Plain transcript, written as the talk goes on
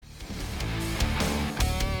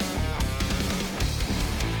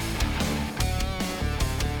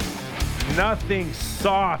nothing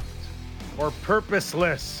soft or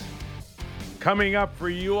purposeless coming up for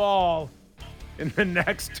you all in the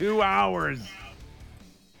next 2 hours.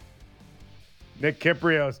 Nick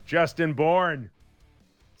Kypreos, Justin Bourne,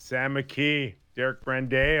 Sam McKee, Derek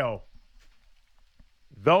Brandeo.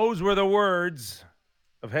 Those were the words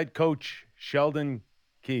of head coach Sheldon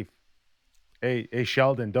Keefe. Hey,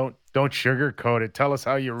 Sheldon, don't sugarcoat it. Tell us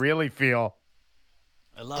how you really feel.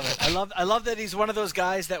 I love it. I love that he's one of those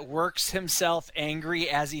guys that works himself angry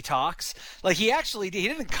as he talks. Like he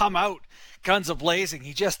didn't come out guns a-blazing.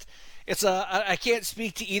 I can't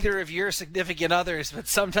speak to either of your significant others, but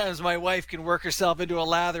sometimes my wife can work herself into a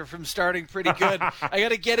lather from starting pretty good. I got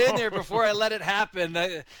to get in there before I let it happen.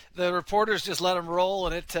 The reporters just let him roll,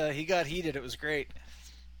 and he got heated. It was great.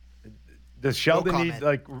 Does Sheldon need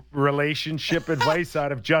relationship advice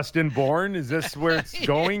out of Justin Bourne? Is this where it's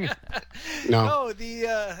going? No,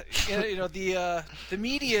 the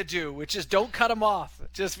media do, which is don't cut him off.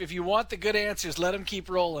 Just if you want the good answers, let him keep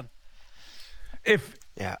rolling. If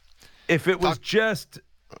it was just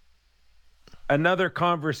another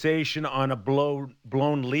conversation on a blown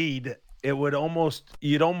lead, you'd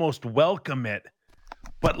almost welcome it.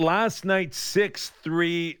 But last night's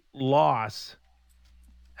 6-3 loss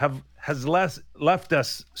has left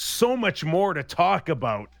us so much more to talk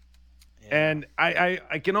about. Yeah. And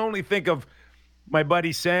I can only think of my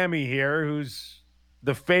buddy Sammy here, who's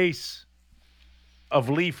the face of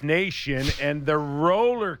Leaf Nation and the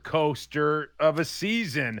roller coaster of a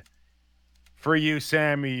season for you,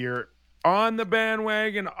 Sammy. You're on the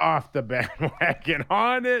bandwagon, off the bandwagon,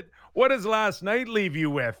 on it. What does last night leave you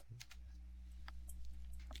with?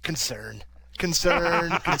 Concern.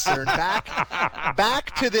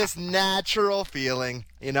 Back to this natural feeling.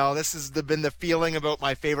 This has been the feeling about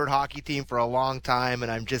my favorite hockey team for a long time,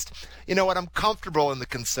 and I'm just, I'm comfortable in the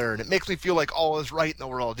concern. It makes me feel like all is right in the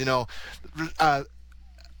world.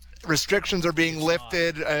 Restrictions are being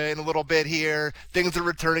lifted in a little bit here. Things are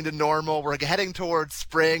returning to normal. We're heading towards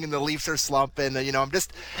spring, and the Leafs are slumping.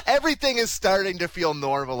 Everything is starting to feel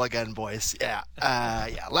normal again, boys. Yeah.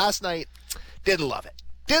 Last night, didn't love it.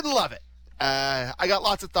 I got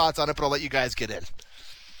lots of thoughts on it, but I'll let you guys get in.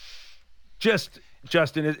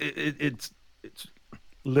 Justin, it's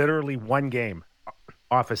literally one game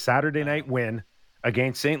off a Saturday night win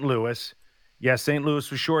against St. Louis. Yes, St. Louis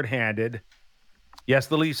was shorthanded. Yes,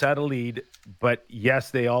 the Leafs had a lead, but yes,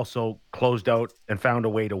 they also closed out and found a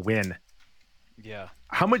way to win. Yeah.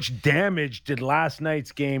 How much damage did last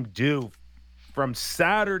night's game do from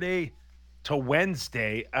Saturday to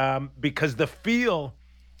Wednesday? Because the feel,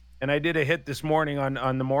 and I did a hit this morning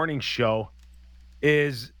on the morning show,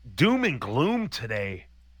 is doom and gloom today.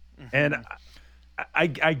 Mm-hmm. And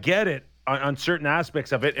I get it on certain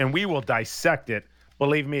aspects of it, and we will dissect it,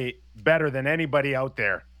 believe me, better than anybody out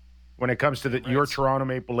there when it comes to your Toronto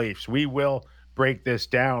Maple Leafs. We will break this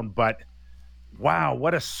down, but wow,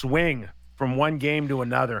 what a swing from one game to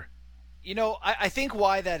another. I think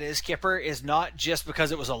why that is, Kipper, is not just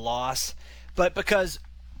because it was a loss, but because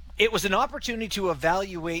it was an opportunity to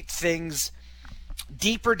evaluate things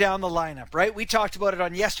deeper down the lineup, right? We talked about it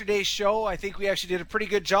on yesterday's show. I think we actually did a pretty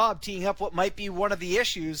good job teeing up what might be one of the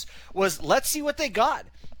issues was let's see what they got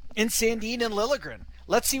in Sandin and Liljegren.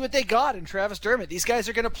 Let's see what they got in Travis Dermott. These guys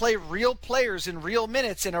are going to play real players in real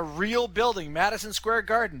minutes in a real building, Madison Square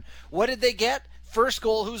Garden. What did they get? First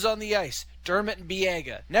goal, who's on the ice? Dermott and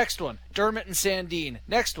Biega. Next one, Dermott and Sandin.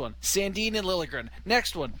 Next one, Sandin and Liljegren.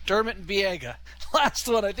 Next one, Dermott and Biega. Last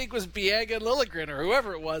one, I think, was Biega and Liljegren or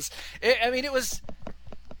whoever it was.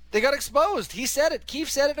 They got exposed. He said it. Keefe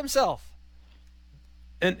said it himself.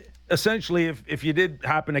 And essentially, if you did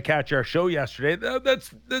happen to catch our show yesterday,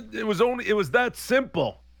 it was that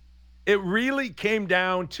simple. It really came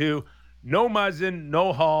down to no Muzzin,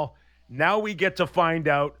 no Hall. Now we get to find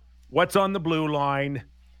out what's on the blue line.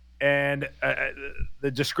 And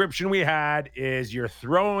the description we had is you're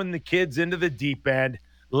throwing the kids into the deep end.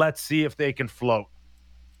 Let's see if they can float.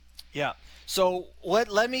 Yeah. So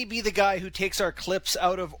let me be the guy who takes our clips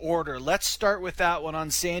out of order. Let's start with that one on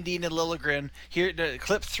Sandin and Liljegren. Here,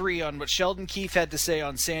 clip 3 on what Sheldon Keefe had to say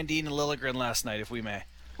on Sandin and Liljegren last night, if we may.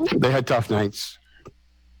 They had tough nights.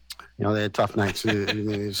 They had tough nights.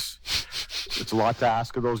 It's a lot to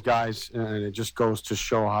ask of those guys, and it just goes to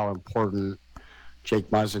show how important Jake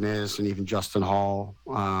Muzzin is, and even Justin Hall.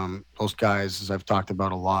 Those guys, as I've talked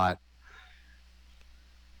about a lot,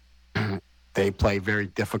 they play very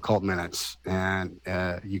difficult minutes, and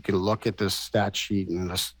you can look at this stat sheet and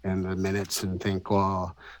the minutes and think,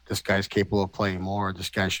 well, this guy's capable of playing more. This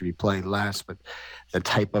guy should be playing less. But the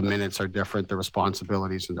type of minutes are different. The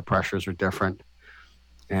responsibilities and the pressures are different.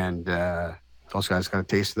 And those guys got a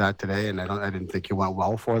taste of that today, and I didn't think it went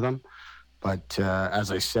well for them. But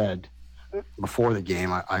as I said before the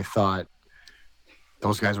game, I thought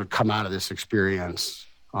those guys would come out of this experience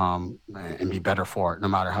and be better for it, no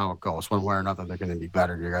matter how it goes. One way or another, they're going to be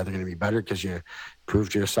better. You're either going to be better because you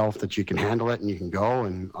proved to yourself that you can handle it and you can go,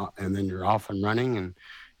 and then you're off and running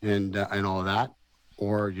and all of that,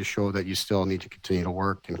 or you show that you still need to continue to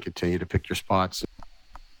work and continue to pick your spots.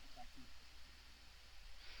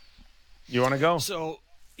 You want to go? So,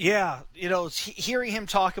 yeah, hearing him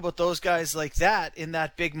talk about those guys like that in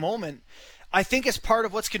that big moment, I think it's part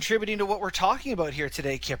of what's contributing to what we're talking about here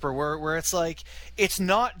today, Kipper, where it's like, it's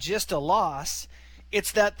not just a loss.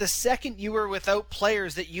 It's that the second you were without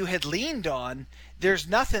players that you had leaned on, there's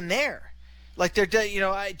nothing there. Like, do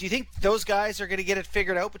you think those guys are going to get it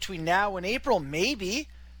figured out between now and April? Maybe.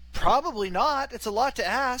 Probably not. It's a lot to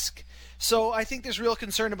ask. So I think there's real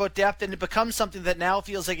concern about depth, and it becomes something that now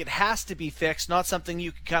feels like it has to be fixed, not something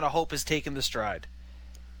you can kind of hope has taken the stride.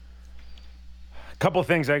 A couple of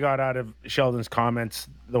things I got out of Sheldon's comments,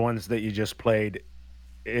 the ones that you just played,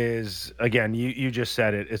 is, again, you just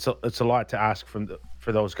said it. It's a lot to ask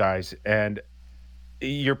for those guys, and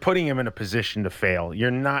you're putting them in a position to fail.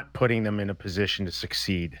 You're not putting them in a position to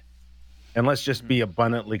succeed. And let's just be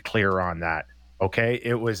abundantly clear on that. Okay?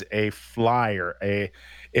 It was a flyer,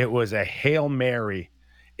 it was a Hail Mary.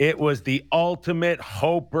 It was the ultimate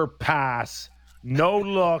hoper pass. No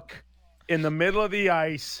look in the middle of the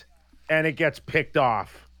ice, and it gets picked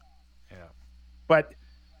off. Yeah. But,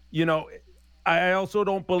 I also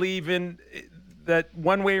don't believe in that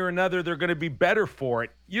one way or another they're going to be better for it.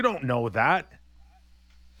 You don't know that.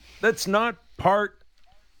 That's not part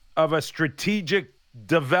of a strategic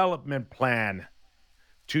development plan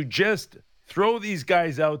to just throw these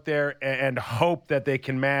guys out there and hope that they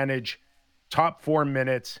can manage top 4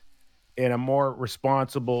 minutes in a more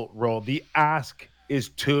responsible role. The ask is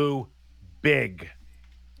too big.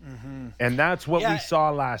 Mm-hmm. And that's what we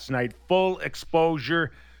saw last night. Full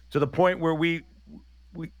exposure to the point where we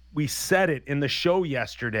said it in the show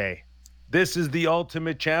yesterday. This is the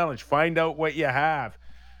ultimate challenge. Find out what you have.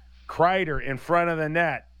 Kreider in front of the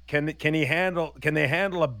net. Can they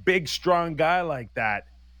handle a big, strong guy like that?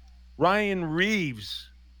 Ryan Reeves,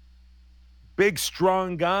 big,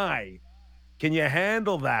 strong guy. Can you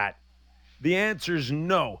handle that? The answer is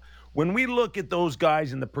no. When we look at those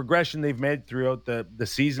guys and the progression they've made throughout the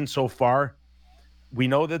season so far, we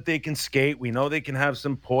know that they can skate. We know they can have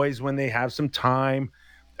some poise when they have some time.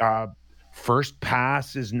 First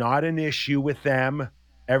pass is not an issue with them.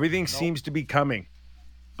 Everything seems to be coming.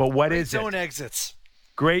 But what is it? Zone exits.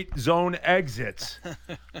 Great zone exits.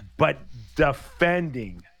 But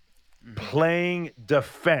defending, playing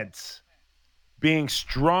defense, being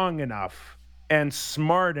strong enough and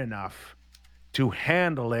smart enough to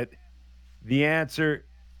handle it, the answer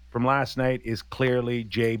from last night is clearly,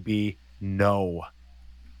 JB, no.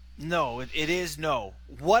 No, it is no.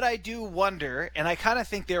 What I do wonder, and I kind of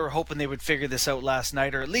think they were hoping they would figure this out last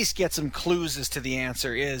night, or at least get some clues as to the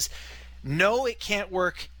answer, is no, it can't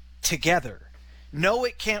work together. No,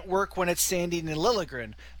 it can't work when it's Sandin and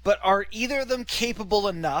Liljegren, but are either of them capable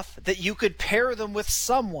enough that you could pair them with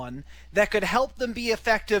someone that could help them be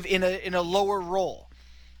effective in a lower role?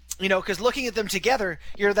 Because looking at them together,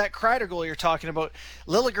 that Kreider goal you're talking about,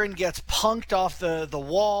 Liljegren gets punked off the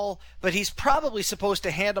wall, but he's probably supposed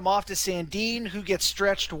to hand him off to Sandin, who gets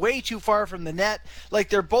stretched way too far from the net. Like,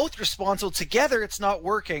 they're both responsible. Together, it's not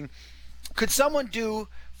working. Could someone do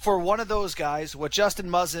for one of those guys what Jake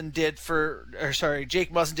Muzzin did for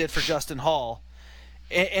Justin Hall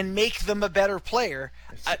and make them a better player?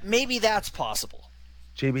 Maybe that's possible.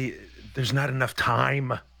 JB, there's not enough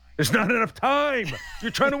time. There's not enough time.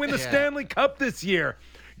 You're trying to win the Stanley Cup this year.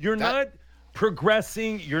 You're not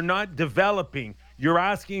progressing. You're not developing. You're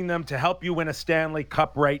asking them to help you win a Stanley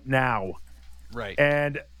Cup right now. Right.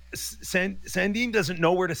 And Sandin doesn't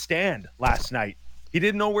know where to stand last night. He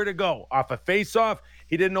didn't know where to go. Off a face-off,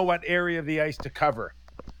 he didn't know what area of the ice to cover.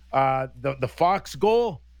 The Fox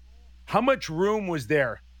goal, how much room was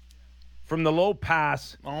there from the low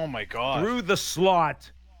pass oh my God, through the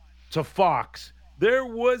slot to Fox? There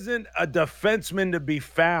wasn't a defenseman to be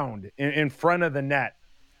found in front of the net.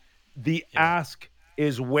 The ask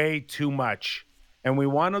is way too much. And we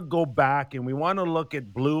want to go back and we want to look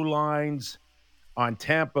at blue lines on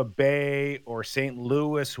Tampa Bay or St.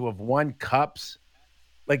 Louis who have won cups.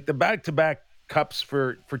 Like the back-to-back cups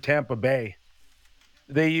for Tampa Bay,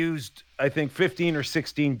 they used, I think, 15 or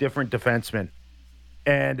 16 different defensemen.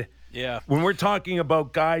 And when we're talking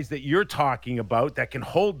about guys that you're talking about that can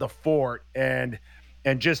hold the fort and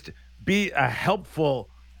just be a helpful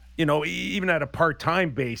even at a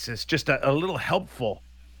part-time basis, just a little helpful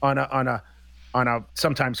on a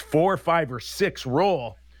sometimes 4, 5, or 6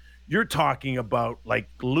 role. You're talking about like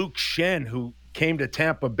Luke Schenn, who came to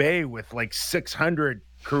Tampa Bay with like 600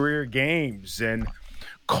 career games, and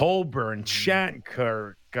Colburn,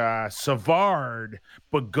 Shattenkirk, Savard,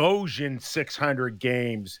 Bogosian, 600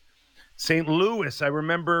 games. St. Louis, I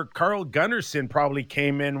remember Carl Gunnarsson probably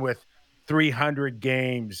came in with 300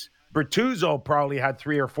 games. Bertuzzo probably had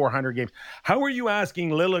 300 or 400 games. How are you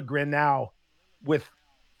asking Liljegren now with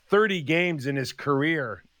 30 games in his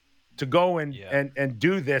career to go and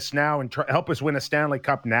do this now and help us win a Stanley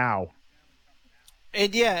Cup now?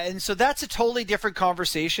 And so that's a totally different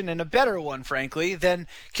conversation, and a better one, frankly, than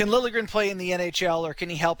can Liljegren play in the NHL or can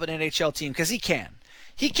he help an NHL team? Because he can.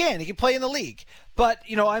 He can play in the league. But,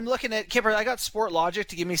 I'm looking at Kipper. I got Sportlogic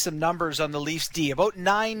to give me some numbers on the Leafs D. About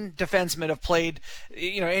 9 defensemen have played,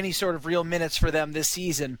 any sort of real minutes for them this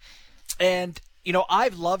season. And,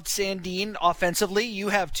 I've loved Sandin offensively. You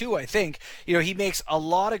have too, I think. He makes a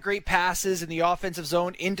lot of great passes in the offensive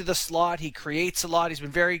zone into the slot. He creates a lot. He's been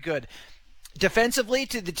very good. Defensively,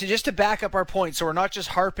 to back up our point, so we're not just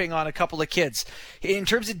harping on a couple of kids. In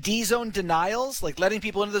terms of D-zone denials, like letting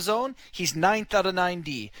people into the zone, he's 9th out of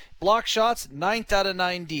 9D. Block shots, 9th out of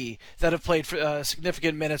 9D that have played for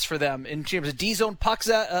significant minutes for them. In terms of D-zone puck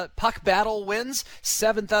battle wins,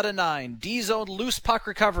 7th out of 9. D-zone loose puck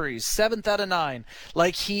recoveries, 7th out of 9.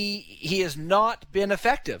 Like he has not been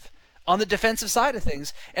effective on the defensive side of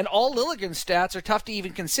things. And all Liljegren's stats are tough to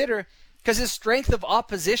even consider, because his strength of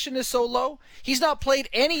opposition is so low. He's not played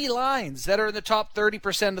any lines that are in the top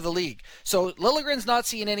 30% of the league. So Liljegren's not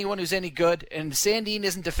seeing anyone who's any good, and Sandin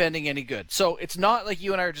isn't defending any good. So it's not like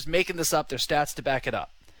you and I are just making this up. There's stats to back it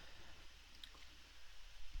up.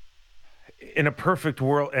 In a perfect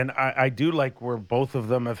world, and I do like where both of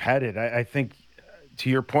them have headed. I think,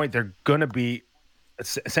 to your point, they're going to be –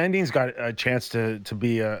 Sandin's got a chance to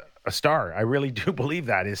be a star. I really do believe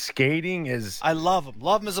that. His skating is... I love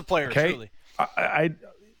him as a player, truly.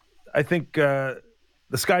 I think the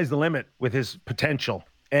sky's the limit with his potential.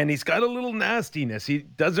 And he's got a little nastiness. He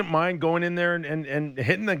doesn't mind going in there and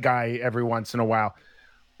hitting the guy every once in a while.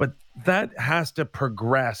 But that has to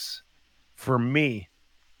progress for me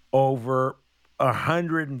over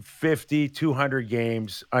 150, 200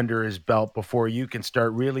 games under his belt before you can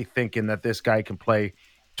start really thinking that this guy can play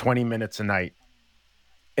 20 minutes a night.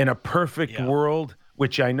 In a perfect world,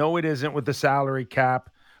 which I know it isn't with the salary cap,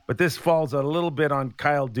 but this falls a little bit on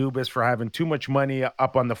Kyle Dubas for having too much money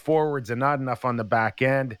up on the forwards and not enough on the back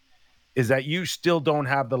end, is that you still don't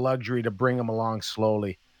have the luxury to bring him along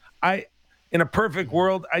slowly. In a perfect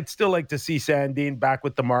world, I'd still like to see Sandin back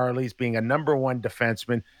with the Marlies, being a number 1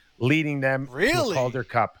 defenseman, leading them to the Calder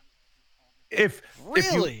Cup. If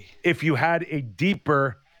you had a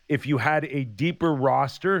deeper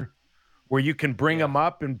roster where you can bring him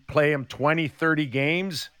up and play him 20, 30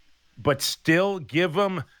 games, but still give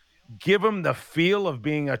him the feel of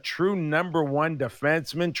being a true number 1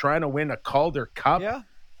 defenseman trying to win a Calder Cup,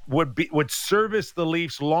 would service the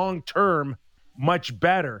Leafs long term much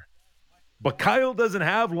better. But Kyle doesn't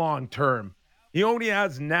have long term. He only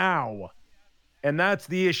has now. And that's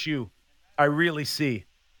the issue I really see.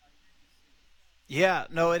 Yeah,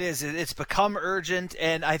 no, it is. It's become urgent,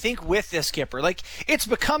 and I think with this, Kipper, it's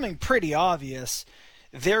becoming pretty obvious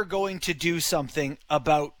they're going to do something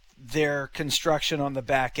about their construction on the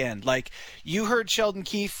back end. Like, you heard Sheldon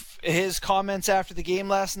Keefe, his comments after the game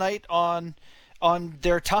last night on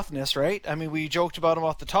their toughness, right? I mean, we joked about him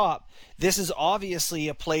off the top. This is obviously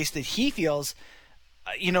a place that he feels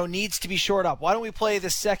needs to be shored up. Why don't we play the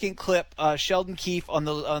second clip, Sheldon Keefe on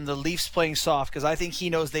the Leafs playing soft, because I think he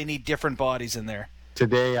knows they need different bodies in there.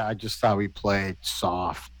 Today, I just thought we played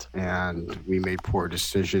soft, and we made poor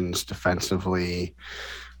decisions defensively.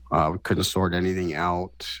 We couldn't sort anything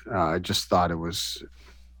out. I just thought it was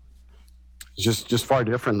just far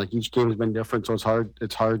different. Like, each game has been different, so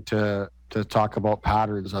it's hard to talk about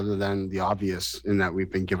patterns other than the obvious in that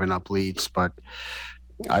we've been giving up leads. But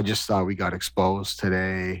I just thought we got exposed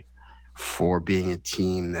today for being a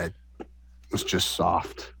team that was just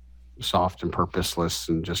soft and purposeless,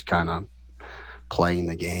 and just kind of playing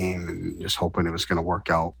the game and just hoping it was going to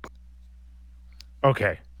work out.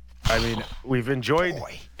 Okay. I mean, we've enjoyed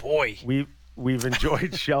we've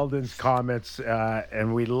enjoyed Sheldon's comments,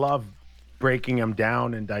 and we love breaking them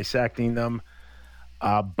down and dissecting them.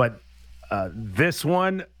 But this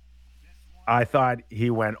one, I thought he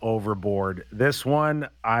went overboard. This one,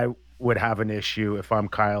 I would have an issue if I'm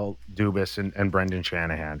Kyle Dubas and Brendan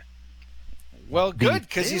Shanahan. Well, good,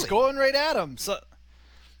 because he's going right at him. So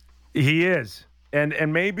he is,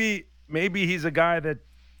 and maybe he's a guy that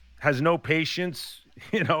has no patience,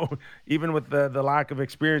 even with the lack of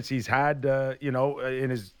experience he's had, in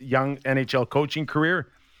his young NHL coaching career.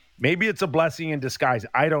 Maybe it's a blessing in disguise.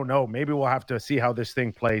 I don't know. Maybe we'll have to see how this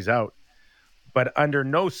thing plays out. But under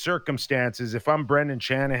no circumstances, if I'm Brendan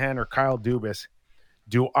Shanahan or Kyle Dubas,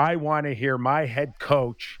 do I want to hear my head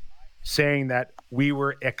coach saying that we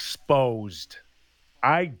were exposed?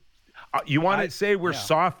 You want to say we're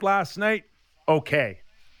soft last night? Okay.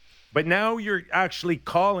 But now you're actually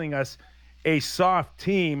calling us a soft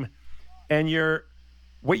team, and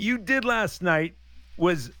what you did last night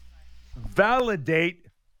was validate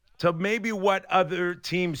to maybe what other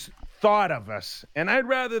teams thought of us. And I'd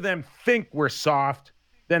rather them think we're soft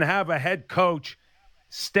than have a head coach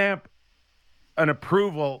stamp an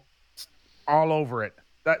approval all over it.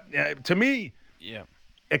 That to me,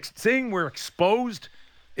 saying we're exposed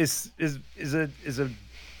is a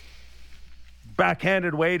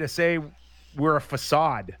backhanded way to say we're a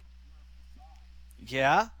facade.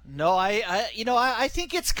 Yeah, no, I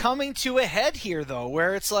think it's coming to a head here though,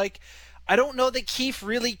 where it's like, I don't know that Keefe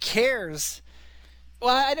really cares.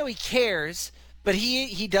 Well, I know he cares, but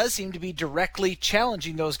he does seem to be directly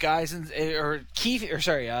challenging those guys, Dubas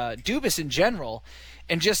in general,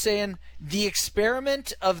 and just saying the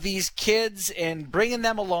experiment of these kids and bringing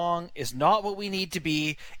them along is not what we need to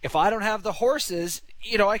be. If I don't have the horses,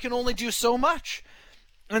 I can only do so much.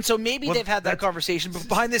 And so maybe they've had that conversation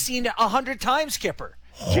behind the scene 100 times, Kipper.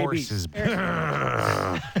 Horses.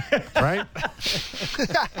 Right?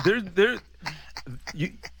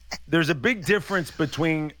 There's a big difference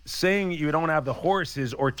between saying you don't have the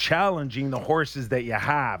horses or challenging the horses that you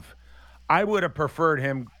have. I would have preferred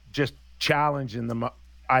him just challenging them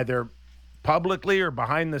either publicly or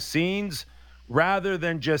behind the scenes rather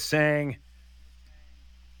than just saying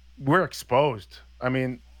we're exposed. I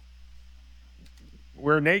mean,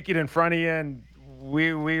 we're naked in front of you and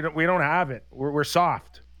we don't have it. We're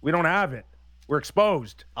soft. We don't have it. We're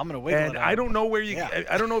exposed. I'm going to wiggle and it out. I don't know where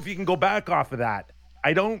I don't know if you can go back off of that.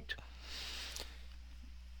 I don't.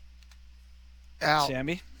 Al,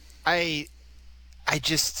 Sammy? I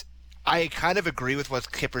kind of agree with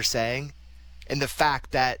what Kipper's saying, and the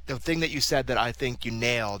fact that the thing that you said that I think you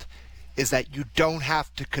nailed is that you don't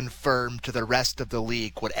have to confirm to the rest of the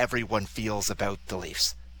league what everyone feels about the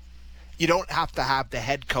Leafs. You don't have to have the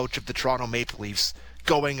head coach of the Toronto Maple Leafs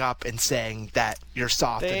going up and saying that you're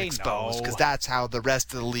soft and exposed, because that's how the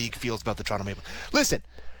rest of the league feels about the Toronto Maple Leafs. Listen,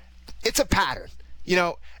 it's a pattern.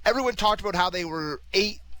 Everyone talked about how they were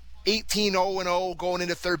 18-0-0 going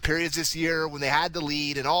into third periods this year when they had the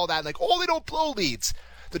lead and all that. Like, they don't blow leads.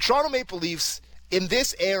 The Toronto Maple Leafs, in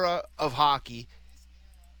this era of hockey,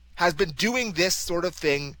 has been doing this sort of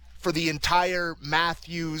thing for the entire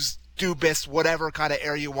Matthews, Dubas, whatever kind of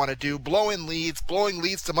era you want to do. Blowing leads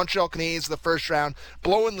to Montreal Canadiens in the first round,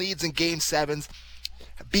 blowing leads in Game 7s,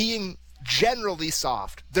 being generally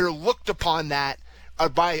soft. They're looked upon that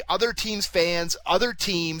by other teams' fans, other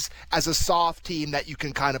teams, as a soft team that you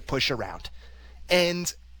can kind of push around.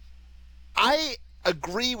 And I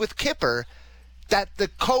agree with Kipper that the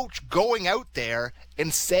coach going out there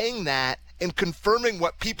and saying that and confirming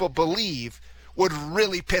what people believe would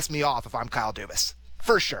really piss me off if I'm Kyle Dubas,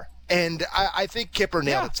 for sure. And I think Kipper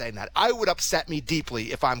nailed it saying that. I would upset me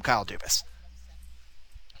deeply if I'm Kyle Dubas.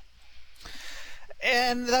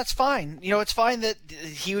 And that's fine. It's fine that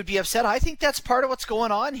he would be upset. I think that's part of what's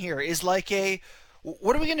going on here is like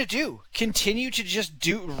what are we going to do? Continue to just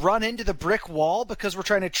run into the brick wall because we're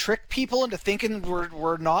trying to trick people into thinking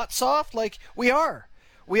we're not soft? Like, we are.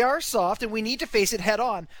 We are soft, and we need to face it head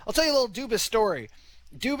on. I'll tell you a little Dubas story.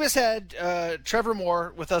 Dubas had Trevor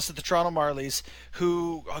Moore with us at the Toronto Marlies,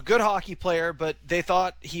 who a good hockey player, but they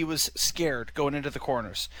thought he was scared going into the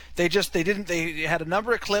corners. They had a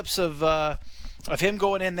number of clips of him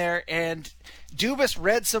going in there, and Dubas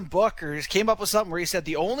read some book or came up with something where he said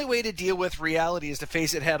the only way to deal with reality is to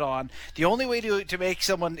face it head on. The only way to make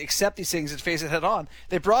someone accept these things is to face it head on.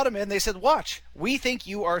 They brought him in. They said, watch, we think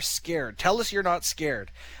you are scared. Tell us you're not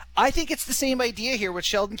scared. I think it's the same idea here what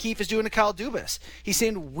Sheldon Keefe is doing to Kyle Dubas. He's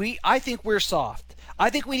saying, I think we're soft. I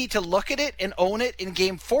think we need to look at it and own it in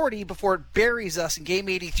Game 40 before it buries us in Game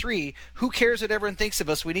 83. Who cares what everyone thinks of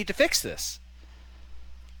us? We need to fix this.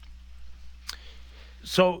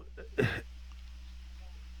 So,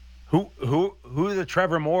 who are the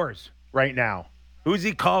Trevor Moores right now? Who's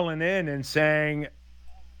he calling in and saying,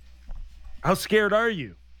 how scared are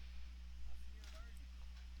you?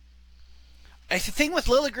 The thing with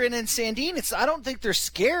Liljegren and Sandin, I don't think they're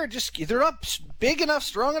scared. They're not big enough,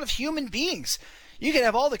 strong enough human beings. You can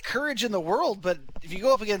have all the courage in the world, but if you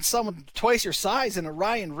go up against someone twice your size and a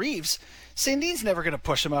Ryan Reeves, Sandin's never going to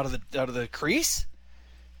push him out of the crease.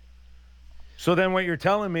 So then what you're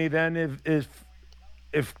telling me then,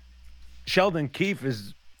 if Sheldon Keefe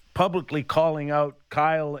is publicly calling out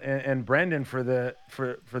Kyle and Brendan for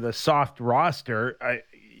the soft roster,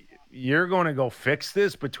 you're going to go fix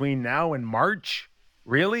this between now and March?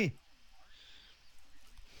 Really?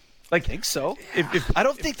 I think so. I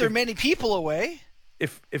don't think there are many people away.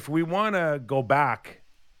 If we want to go back,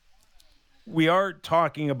 we are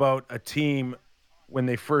talking about a team when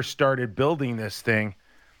they first started building this thing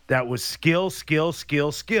that was skill.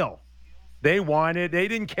 They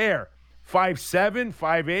didn't care. 5'7",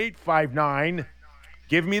 5'8", 5'9".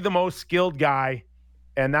 Give me the most skilled guy,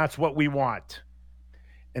 and that's what we want.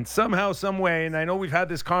 And somehow, some way, and I know we've had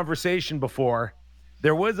this conversation before,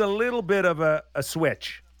 there was a little bit of a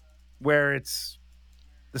switch where it's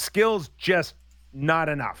the skill's just not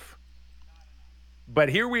enough. But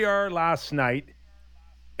here we are last night,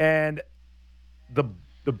 and the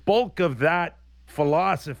bulk of that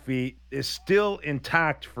philosophy is still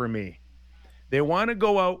intact for me. They want to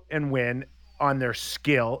go out and win on their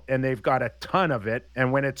skill, and they've got a ton of it.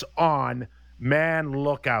 And when it's on, man,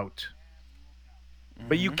 look out.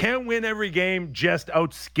 But you can't win every game just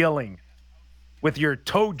out-skilling with your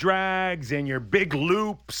toe drags and your big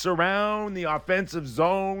loops around the offensive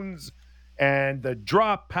zones and the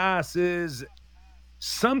drop passes.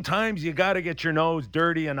 Sometimes you got to get your nose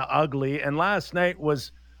dirty and ugly. And last night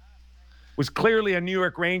was clearly a New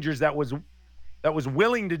York Rangers that was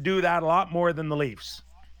willing to do that a lot more than the Leafs.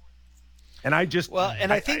 And I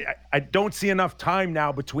think I don't see enough time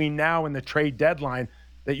now between now and the trade deadline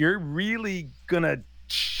that you're really going to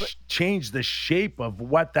change the shape of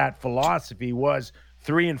what that philosophy was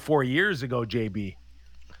 3 and 4 years ago, JB.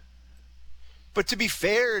 But to be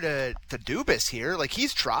fair to Dubas here, like,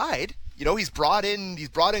 he's tried. You know, he's brought in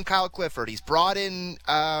Kyle Clifford. He's brought in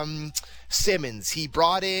Simmons. He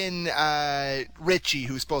brought in Ritchie,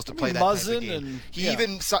 who's supposed to play that type of game.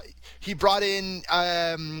 He brought in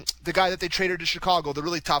the guy that they traded to Chicago, the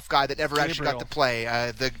really tough guy that never actually got to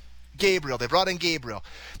play, Gabriel. They brought in Gabriel.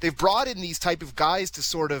 They've brought in these type of guys to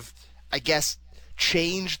sort of, I guess,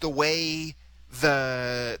 change the way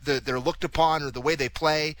they're looked upon or the way they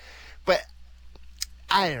play. But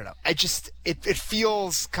I don't know. It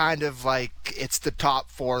feels kind of like it's the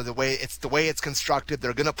top four, the way it's constructed.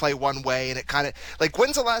 They're going to play one way, and it kind of like,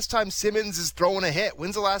 when's the last time Simmons is throwing a hit?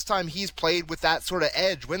 When's the last time he's played with that sort of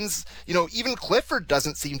edge? Even Clifford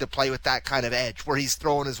doesn't seem to play with that kind of edge where he's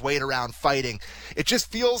throwing his weight around fighting. It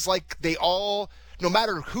just feels like they all, no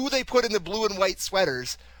matter who they put in the blue and white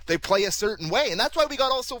sweaters, they play a certain way. And that's why we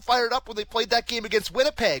got all so fired up when they played that game against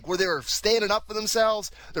Winnipeg, where they were standing up for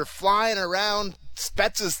themselves. They're flying around.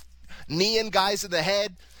 Spets is kneeing guys in the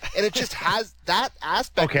head. And it just has that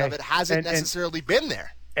aspect of it hasn't necessarily been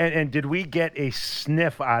there. And did we get a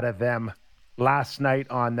sniff out of them last night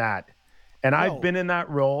on that? And no. I've been in that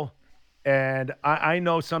role, and I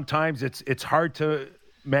know sometimes it's hard to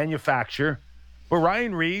manufacture. But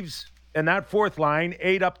Ryan Reeves and that fourth line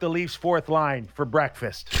ate up the Leafs' fourth line for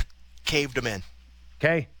breakfast. Caved them in.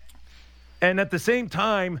 Okay? And at the same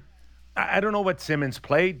time, I don't know what Simmons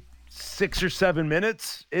played, 6 or 7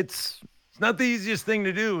 minutes. It's not the easiest thing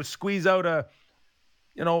to do, squeeze out a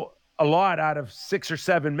lot out of 6 or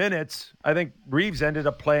 7 minutes. I think Reeves ended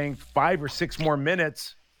up playing 5 or 6 more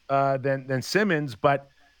minutes than Simmons, but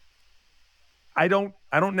I don't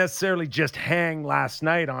necessarily just hang last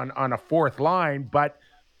night on a fourth line, but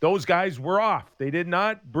those guys were off. They did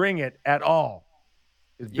not bring it at all.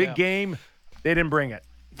 It's a big game. They didn't bring it.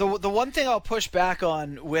 The one thing I'll push back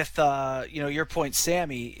on with your point,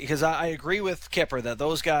 Sammy, because I agree with Kipper that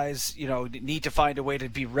those guys need to find a way to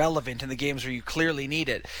be relevant in the games where you clearly need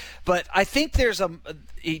it. But I think there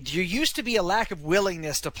used to be a lack of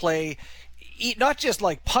willingness to play, not just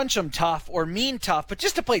like punch them tough or mean tough, but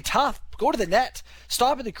just to play tough. Go to the net,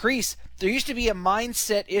 stop at the crease. There used to be a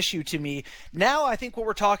mindset issue to me. Now I think what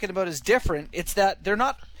we're talking about is different. It's that they're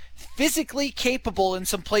not physically capable in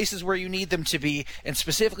some places where you need them to be, and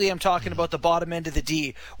specifically I'm talking about the bottom end of the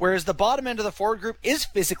D, whereas the bottom end of the forward group is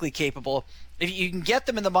physically capable. If you can get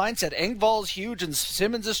them in the mindset, Engvall's huge and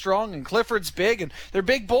Simmons is strong and Clifford's big and they're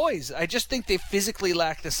big boys. I just think they physically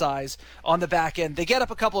lack the size on the back end. They get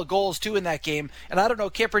up a couple of goals too in that game, and I don't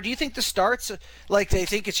know, Kipper, do you think the starts like they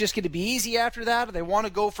think it's just going to be easy after that, or they want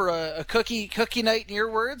to go for a cookie night in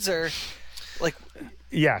your words, or like?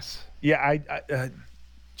 Yes, yeah,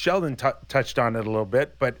 Sheldon touched on it a little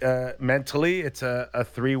bit, but mentally it's a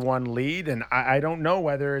 3-1 lead, and I don't know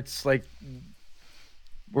whether it's like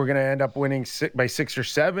we're going to end up winning by 6 or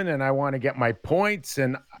 7, and I want to get my points,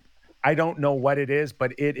 and I don't know what it is,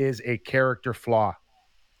 but it is a character flaw.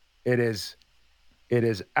 It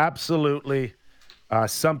is absolutely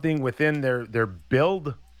something within their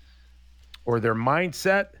build or their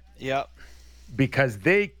mindset. Yep. Because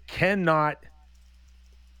they cannot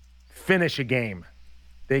finish a game.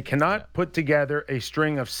 They cannot put together a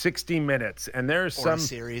string of 60 minutes. And there's some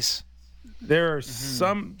series. There are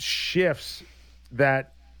some shifts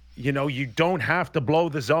that, you know, you don't have to blow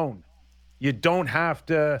the zone. You don't have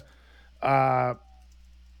to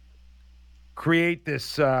create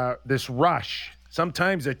this rush.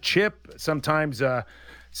 Sometimes a chip, sometimes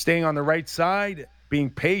staying on the right side, being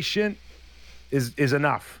patient is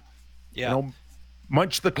enough. Yeah. You know,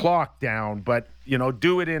 munch the clock down, but, you know,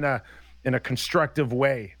 do it in a constructive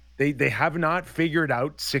way. They have not figured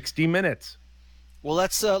out 60 minutes. Well,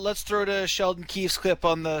 let's throw to Sheldon Keefe's clip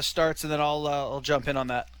on the starts, and then I'll jump in on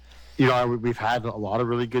that. You know, we've had a lot of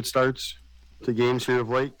really good starts to games here of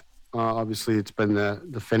late. Obviously, it's been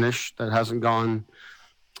the finish that hasn't gone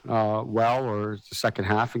well, or the second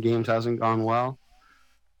half of games hasn't gone well.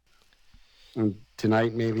 And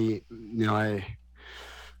tonight, maybe, you know,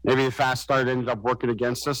 maybe the fast start ended up working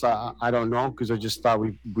against us. I don't know, because I just thought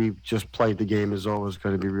we just played the game as though it was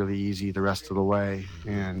going to be really easy the rest of the way,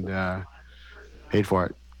 and paid for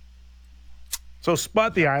it. So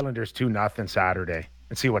spot the Islanders 2-0 Saturday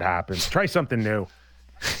and see what happens. Try something new.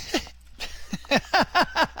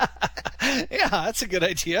 Yeah, that's a good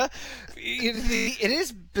idea. It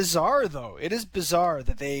is bizarre, though. It is bizarre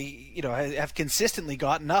that they, you know, have consistently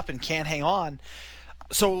gotten up and can't hang on.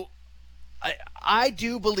 So I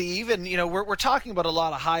do believe, and, you know, we're talking about a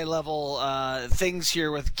lot of high-level things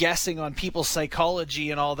here with guessing on people's psychology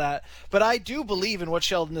and all that, but I do believe in what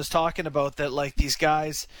Sheldon is talking about, that, like, these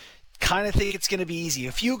guys kind of think it's going to be easy.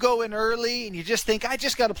 If you go in early and you just think, I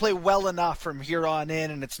just got to play well enough from here on in,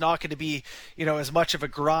 and it's not going to be, you know, as much of a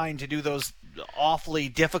grind to do those awfully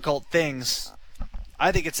difficult things,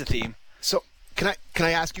 I think it's a theme. So can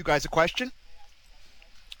I ask you guys a question?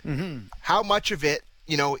 Mm-hmm. How much of it,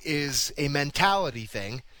 you know, is a mentality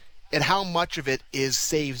thing, and how much of it is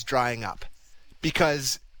saves drying up?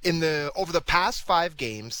 Because over the past 5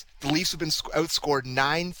 games, the Leafs have been outscored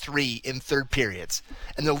 9-3 in third periods,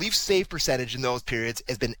 and the Leafs save percentage in those periods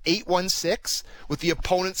has been .816, with the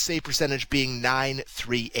opponent's save percentage being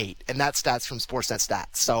 .938, and that stats from Sportsnet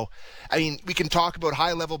Stats. So, I mean, we can talk about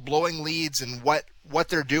high level blowing leads and what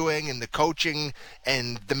they're doing and the coaching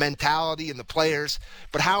and the mentality and the players,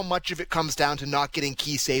 but how much of it comes down to not getting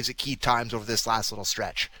key saves at key times over this last little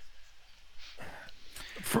stretch?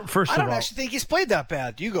 First I of don't all, actually think he's played that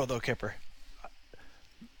bad. You go, though, Kipper.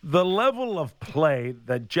 the level of play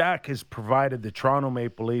that Jack has provided the Toronto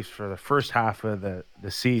Maple Leafs for the first half of the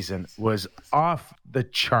season was off the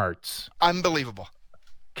charts. Unbelievable.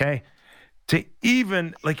 Okay? To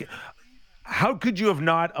even, like, how could you have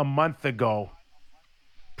not a month ago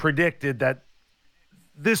predicted that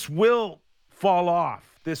this will fall off?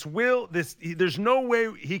 There's no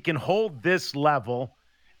way he can hold this level,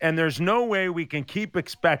 and there's no way we can keep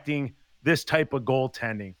expecting this type of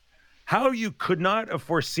goaltending. How you could not have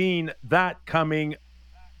foreseen that coming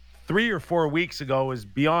 3 or 4 weeks ago is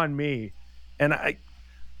beyond me. And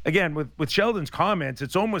again, with Sheldon's comments,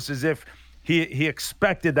 it's almost as if he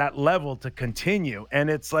expected that level to continue. And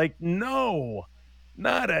it's like, no,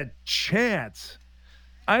 not a chance.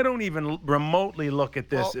 I don't even remotely look at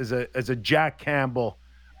this as a Jack Campbell.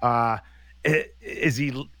 Is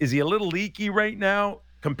he a little leaky right now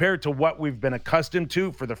compared to what we've been accustomed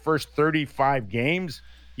to for the first 35 games?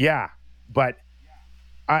 Yeah, but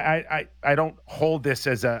I don't hold this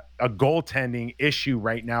as a goaltending issue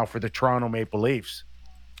right now for the Toronto Maple Leafs.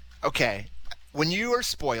 Okay. When you are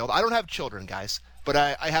spoiled, I don't have children, guys, but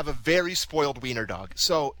I have a very spoiled wiener dog.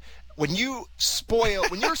 So when you're a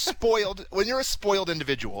spoiled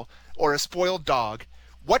individual or a spoiled dog,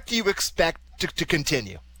 what do you expect to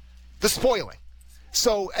continue? The spoiling.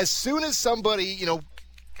 So as soon as somebody,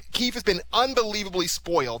 Keefe has been unbelievably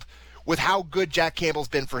spoiled with how good Jack Campbell's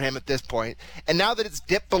been for him at this point, and now that it's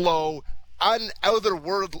dipped below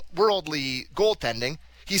otherworldly goaltending,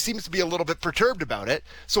 he seems to be a little bit perturbed about it.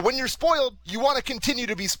 So when you're spoiled, you want to continue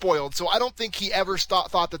to be spoiled. So I don't think he ever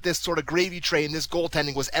thought that this sort of gravy train, this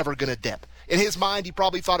goaltending, was ever going to dip. In his mind, he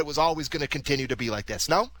probably thought it was always going to continue to be like this.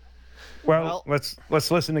 No? Well, let's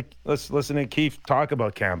listen to Keefe talk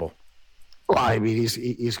about Campbell. Well, I mean,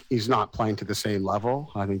 he's not playing to the same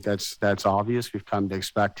level. I think that's obvious. We've come to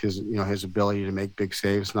expect his ability to make big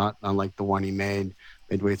saves, not unlike the one he made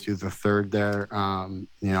midway through the third there.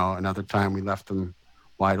 Another time we left him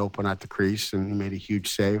wide open at the crease, and he made a huge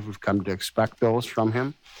save. We've come to expect those from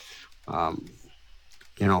him. But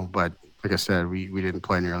like I said, we didn't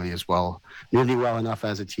play nearly well enough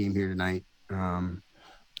as a team here tonight, and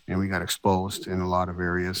we got exposed in a lot of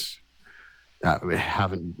areas. that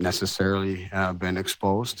haven't necessarily been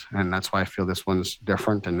exposed. And that's why I feel this one's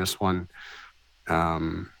different. And this one,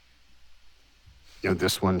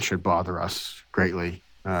 this one should bother us greatly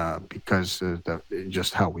because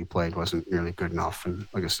just how we played wasn't nearly good enough. And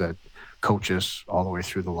like I said, coaches all the way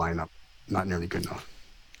through the lineup, not nearly good enough.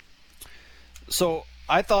 So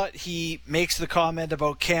I thought he makes the comment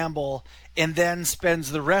about Campbell and then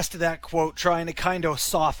spends the rest of that quote trying to kind of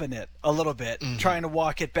soften it a little bit, trying to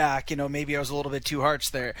walk it back. Maybe I was a little bit too harsh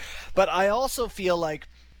there. But I also feel like,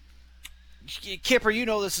 Kipper, you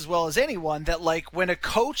know this as well as anyone, that like when a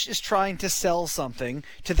coach is trying to sell something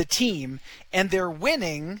to the team and they're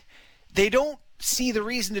winning, they don't see the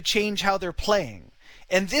reason to change how they're playing.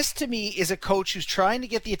 And this to me is a coach who's trying to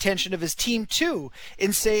get the attention of his team too,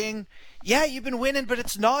 in saying, yeah, you've been winning, but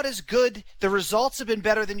it's not as good. The results have been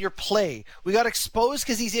better than your play. We got exposed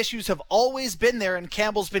because these issues have always been there, and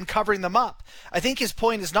Campbell's been covering them up. I think his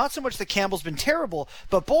point is not so much that Campbell's been terrible,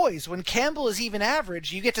 but boys, when Campbell is even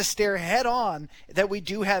average, you get to stare head on that we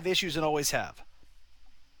do have issues and always have.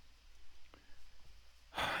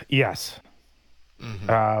 Yes.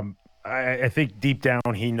 I think deep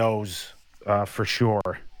down he knows for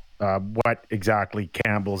sure what exactly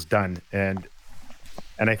Campbell's done. And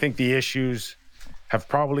I think the issues have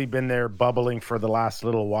probably been there bubbling for the last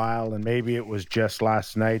little while, and maybe it was just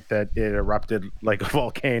last night that it erupted like a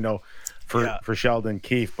volcano for Sheldon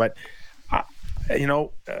Keefe. But,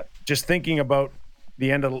 just thinking about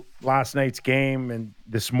the end of last night's game and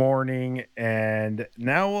this morning, and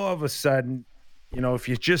now all of a sudden, if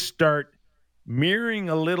you just start mirroring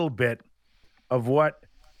a little bit of what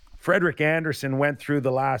Frederik Andersen went through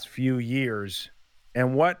the last few years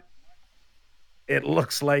and what it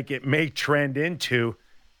looks like it may trend into,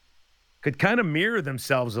 could kind of mirror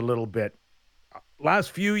themselves a little bit.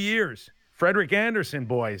 Last few years, Frederik Andersen,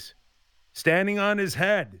 boys, standing on his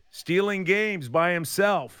head, stealing games by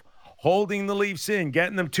himself, holding the Leafs in,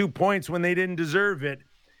 getting them 2 points when they didn't deserve it,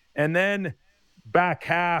 and then back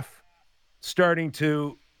half starting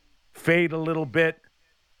to fade a little bit.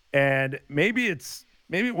 And maybe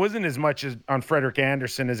it wasn't as much as on Frederik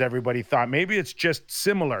Andersen as everybody thought. Maybe it's just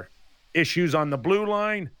similar. Issues on the blue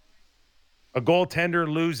line, a goaltender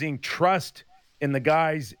losing trust in the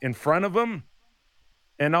guys in front of him,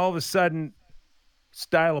 and all of a sudden,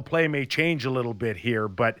 style of play may change a little bit here,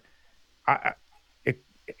 but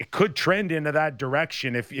it could trend into that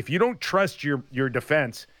direction. If you don't trust your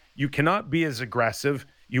defense, you cannot be as aggressive.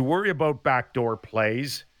 You worry about backdoor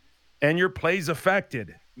plays, and your play's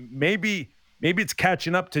affected. Maybe it's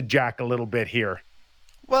catching up to Jack a little bit here.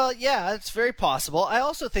 Well, yeah, it's very possible. I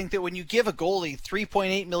also think that when you give a goalie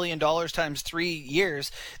 $3.8 million times 3 years,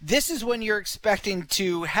 this is when you're expecting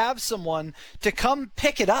to have someone to come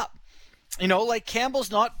pick it up. Like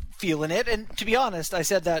Campbell's not feeling it. And to be honest, I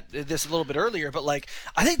said this a little bit earlier, but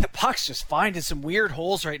I think the puck's just finding some weird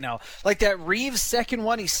holes right now. Like that Reeves second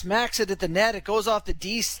one, he smacks it at the net. It goes off the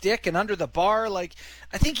D stick and under the bar. I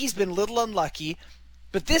think he's been a little unlucky.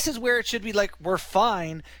 But this is where it should be we're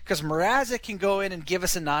fine, because Mrazek can go in and give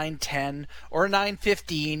us a 9-10 or a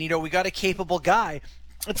 9-15. We got a capable guy.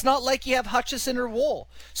 It's not like you have Hutchison or Woll.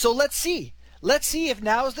 So let's see. Let's see if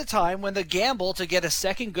now is the time when the gamble to get a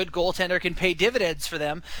second good goaltender can pay dividends for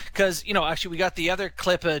them. Because, actually we got the other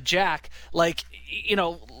clip of Jack.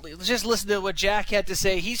 Just listen to what Jack had to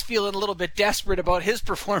say. He's feeling a little bit desperate about his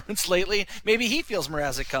performance lately. Maybe he feels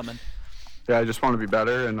Mrazek coming. Yeah, I just want to be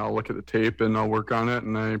better, and I'll look at the tape, and I'll work on it,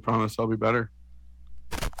 and I promise I'll be better.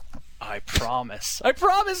 I promise,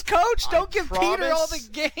 Coach. Don't give Peter all the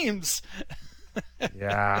games.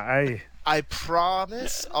 Yeah, I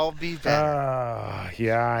promise I'll be better.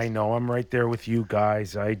 Yeah, I know. I'm right there with you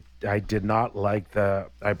guys. I did not like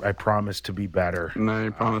I promise to be better. And I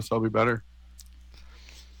promise I'll be better.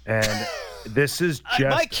 And this is just...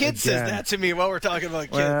 My kid says that to me while we're talking about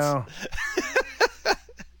kids. Well,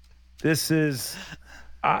 this is...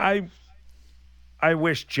 I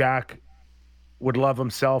wish Jack would love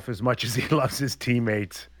himself as much as he loves his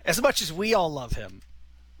teammates. As much as we all love him.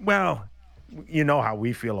 Well, you know how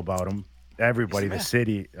we feel about him. Everybody, the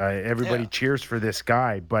city, everybody cheers for this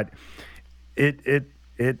guy. But it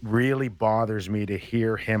really bothers me to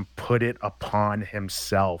hear him put it upon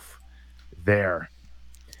himself there.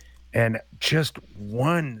 And just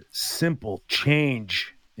one simple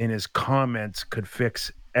change in his comments could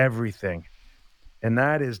fix everything. And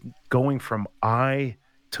that is going from I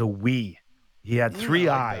to we. He had three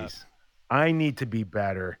I's. I need to be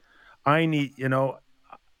better. I need,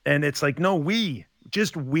 and it's like, no,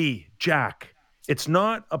 just we, Jack. It's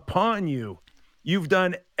not upon you. You've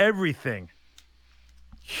done everything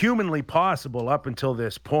humanly possible up until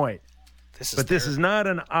this point. This is not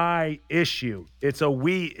an I issue. It's a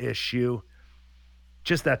we issue.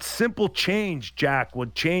 Just that simple change, Jack,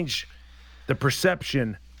 would change the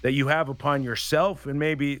perception that you have upon yourself and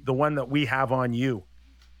maybe the one that we have on you.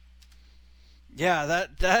 Yeah,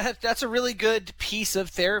 that's a really good piece of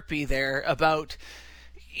therapy there about,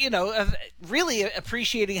 really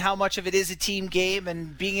appreciating how much of it is a team game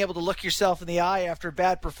and being able to look yourself in the eye after a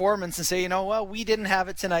bad performance and say, well, we didn't have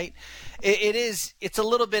it tonight. It's a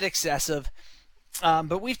little bit excessive.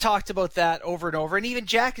 But we've talked about that over and over, and even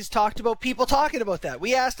Jack has talked about people talking about that.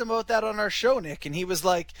 We asked him about that on our show, Nick, and he was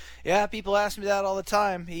like, yeah, people ask me that all the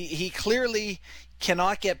time. He clearly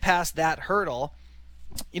cannot get past that hurdle.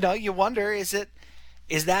 You wonder, is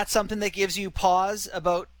that something that gives you pause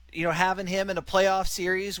about, having him in a playoff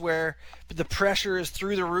series where the pressure is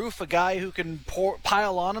through the roof, a guy who can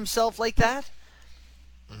pile on himself like that?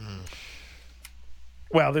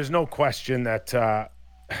 Well, there's no question that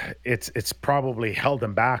it's probably held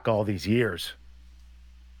him back all these years.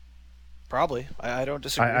 Probably. I don't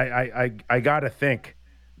disagree. I got to think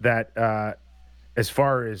that as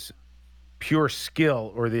far as pure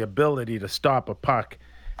skill or the ability to stop a puck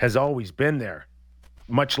has always been there.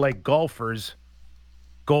 Much like golfers,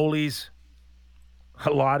 goalies, a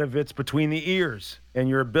lot of it's between the ears and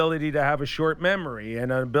your ability to have a short memory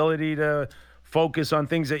and an ability to focus on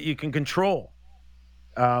things that you can control.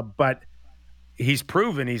 But he's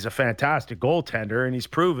proven he's a fantastic goaltender, and he's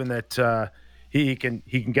proven that he can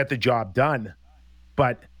get the job done.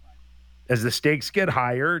 But as the stakes get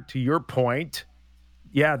higher, to your point,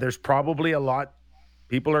 yeah, there's probably a lot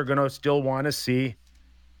people are going to still want to see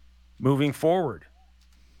moving forward.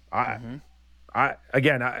 I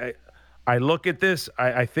look at this.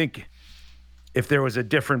 I think if there was a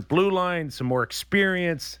different blue line, some more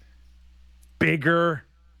experience, bigger,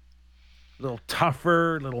 a little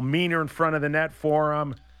tougher, a little meaner in front of the net for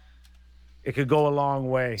him, it could go a long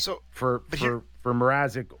way for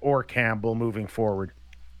Mrazek or Campbell moving forward.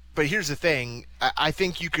 But here's the thing. I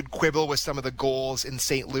think you could quibble with some of the goals in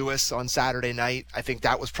St. Louis on Saturday night. I think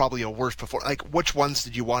that was probably a worse performance. Like, which ones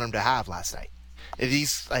did you want him to have last night?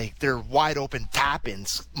 These, they're wide open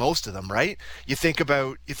tap-ins, most of them, right? You think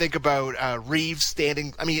about Reeves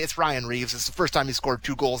standing. I mean, it's Ryan Reeves. It's the first time he scored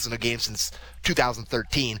 2 goals in a game since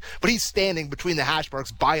 2013. But he's standing between the hash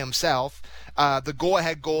marks by himself. The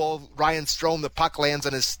go-ahead goal, Ryan Strome, the puck lands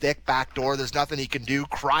on his stick, backdoor. There's nothing he can do.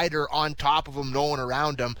 Kreider on top of him, no one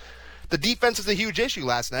around him. The defense was a huge issue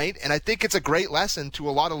last night, and I think it's a great lesson to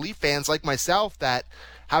a lot of Leaf fans like myself that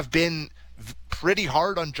have been pretty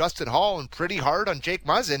hard on Justin Hall and pretty hard on Jake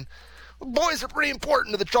Muzzin. Boys are pretty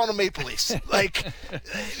important to the Toronto Maple Leafs.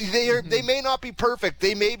 They may not be perfect.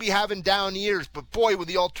 They may be having down years, but boy, when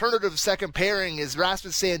the alternative second pairing is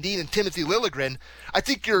Rasmus Sandin and Timothy Liljegren, I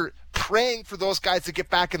think you're praying for those guys to get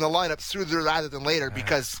back in the lineup sooner rather than later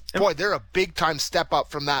because, boy, they're a big-time step up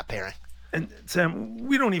from that pairing. And, Sam,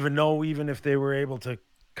 we don't even know even if they were able to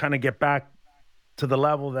kind of get back to the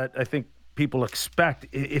level that I think people expect,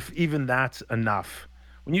 if even that's enough.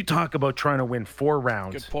 When you talk about trying to win 4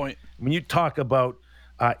 rounds, good point. When you talk about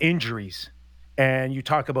injuries and you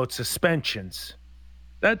talk about suspensions,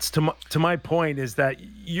 that's to my point is that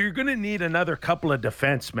you're going to need another couple of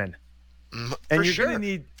defensemen, and you're going to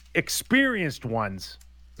need experienced ones.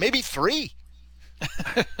 Maybe 3.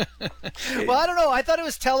 Well, I don't know. I thought it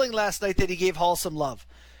was telling last night that he gave Hall some love.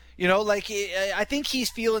 I think he's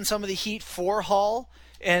feeling some of the heat for Hall.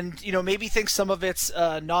 And, maybe thinks some of it's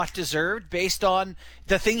not deserved based on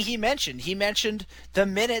the thing he mentioned. He mentioned the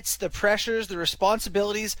minutes, the pressures, the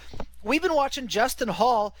responsibilities. We've been watching Justin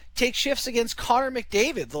Hall take shifts against Connor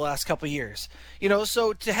McDavid the last couple of years.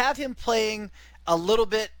 So to have him playing a little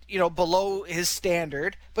bit, below his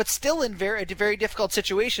standard, but still in a very difficult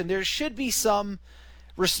situation, there should be some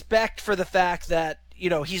respect for the fact that,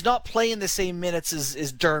 he's not playing the same minutes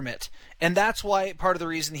as Dermott. And that's why part of the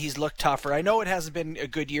reason he's looked tougher. I know it hasn't been a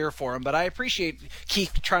good year for him, but I appreciate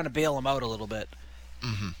Keith trying to bail him out a little bit.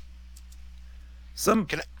 Mm-hmm.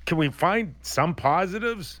 Can we find some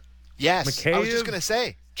positives? Yes, Mikheyev? I was just going to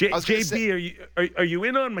say. JB, are you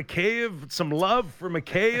in on Mikheyev? Some love for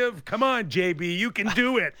Mikheyev? Come on, JB, you can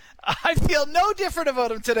do it. I feel no different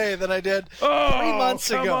about him today than I did 3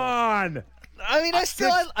 months ago. Come on. I mean,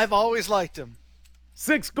 I've always liked him.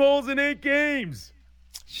 6 goals in 8 games.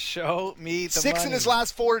 Show me the 6 money. in his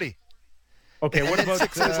last 40. Okay, what about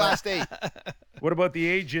 6 in his last 8? What about the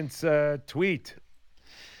agent's tweet?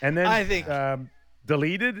 And then I think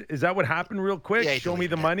deleted? Is that what happened real quick? Yeah, Show me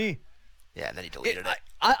the money. Yeah, and then he deleted it.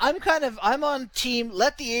 I'm on team.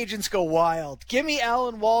 Let the agents go wild. Give me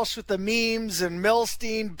Alan Walsh with the memes and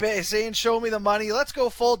Milstein saying, "Show me the money." Let's go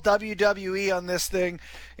full WWE on this thing.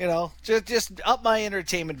 Just up my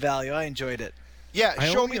entertainment value. I enjoyed it. Yeah,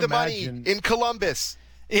 show me the money in Columbus.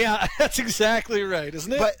 Yeah, that's exactly right,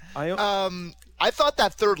 isn't it? But I thought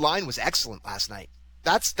that third line was excellent last night.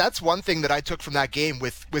 That's one thing that I took from that game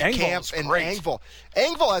with Camp and Engvall.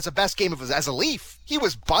 Engvall has the best game as a Leaf. He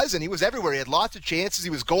was buzzing. He was everywhere. He had lots of chances. He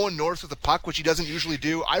was going north with the puck, which he doesn't usually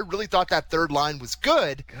do. I really thought that third line was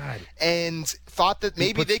good, and thought that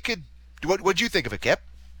maybe they could. What'd you think of it, Kip?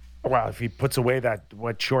 Well, if he puts away that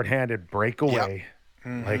shorthanded breakaway,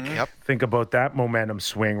 think about that momentum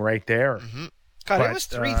swing right there. Mm-hmm. God, it was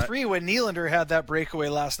 3-3 when Nylander had that breakaway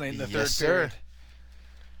last night in the third period.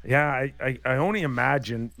 Yeah, I only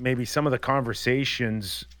imagine maybe some of the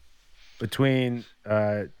conversations between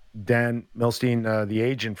Dan Milstein, the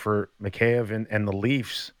agent for Mikheyev, and the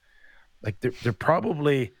Leafs. Like they're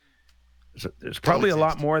probably there's probably a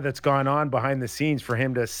lot more that's gone on behind the scenes for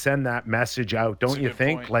him to send that message out. Don't you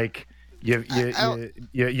think? Point. Like you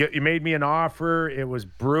made me an offer. It was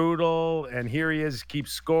brutal, and here he is, keep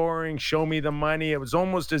scoring. Show me the money. It was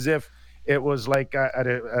almost as if it was like out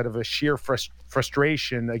of a sheer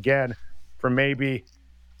frustration again from maybe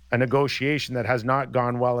a negotiation that has not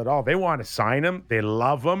gone well at all. They want to sign him. They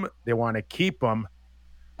love him. They want to keep him.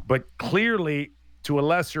 But clearly, to a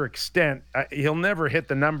lesser extent, he'll never hit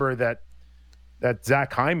the number that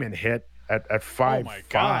Zach Hyman hit at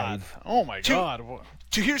 5'5". Oh, my God.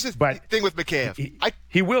 Here's the thing with Mikheyev.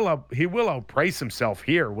 He will outprice himself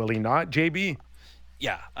here, will he not, JB?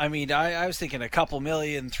 Yeah, I mean, I was thinking a couple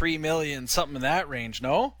million, 3 million, something in that range.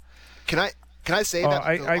 No, can I say that?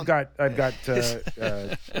 I've got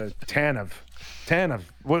Tanev.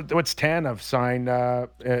 What's Tanev signed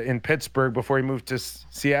in Pittsburgh before he moved to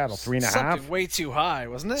Seattle? 3.5. Something way too high,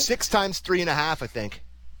 wasn't it? 6 times 3.5, I think.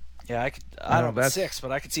 Yeah, I don't know 6,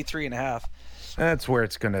 but I could see 3.5. That's where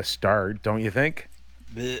it's going to start, don't you think?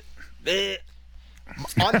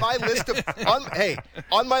 On my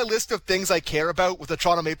list of things I care about with the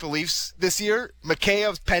Toronto Maple Leafs this year,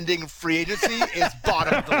 Mikheyev's pending free agency is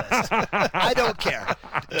bottom of the list. I don't care.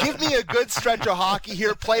 Give me a good stretch of hockey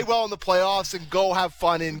here, play well in the playoffs, and go have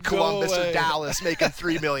fun in Columbus or Dallas making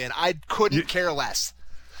 $3 million. I couldn't care less.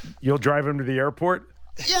 You'll drive him to the airport?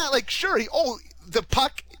 Yeah, sure. The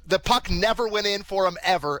puck never went in for him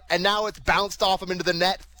ever, and now it's bounced off him into the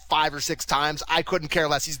net 5 or 6 times. I couldn't care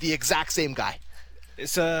less. He's the exact same guy.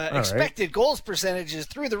 It's expected goals percentage is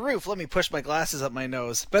through the roof. Let me push my glasses up my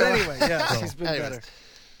nose. But anyway, yeah, he's been better.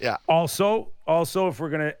 Yeah. Also, if we're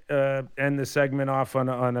gonna end the segment off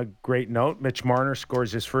on a great note, Mitch Marner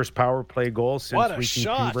scores his first power play goal since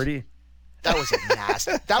reaching puberty. That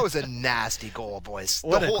was a nasty goal, boys.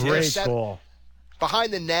 What a great goal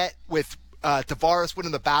behind the net with Tavares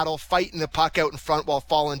winning the battle, fighting the puck out in front while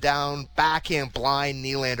falling down, backhand blind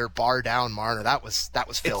Nylander, bar down Marner. That was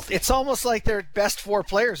filthy. It's almost like their best 4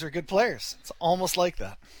 players are good players. It's almost like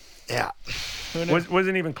that. Yeah.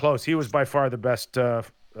 Wasn't even close. He was by far the best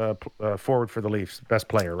forward for the Leafs, best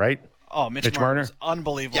player, right? Oh, Mitch Marner was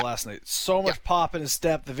unbelievable last night. So much pop in his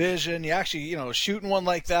step, the vision. You actually, shooting one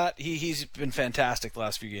like that, he's been fantastic the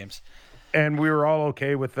last few games. And we were all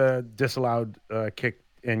okay with the disallowed kick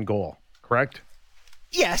in goal. Correct?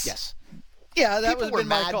 Yes. Yeah, that People were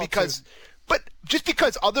mad but just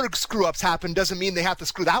because other screw-ups happen doesn't mean they have to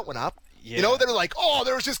screw that one up. Yeah. They're like,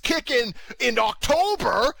 there was this kick in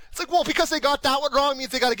October. It's like, well, because they got that one wrong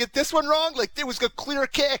means they got to get this one wrong? Like, there was a clear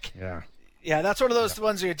kick. Yeah. Yeah, that's one of those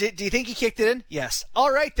ones where, do you think he kicked it in? Yes.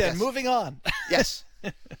 All right, then, moving on. Yes.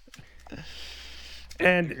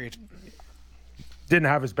 And didn't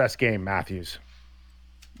have his best game, Matthews.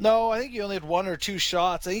 No, I think he only had 1 or 2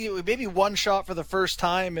 shots. I think it was maybe 1 shot for the first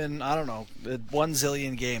time in, 1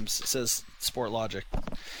 zillion games, says Sportlogic.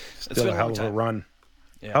 Still a hell of a run.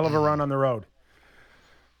 Yeah. Hell of a run on the road.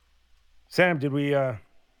 Sam, did we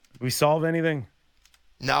solve anything?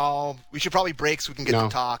 No. We should probably break so we can get to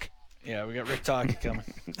talk. Yeah, we got Rick Tocchet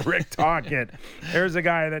coming. Rick Tocchet. There's a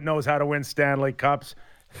guy that knows how to win Stanley Cups.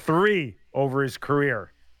 3 over his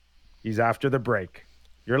career. He's after the break.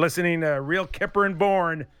 You're listening to Real Kipper and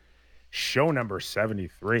Bourne, show number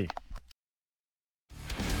 73.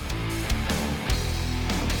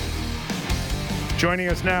 Joining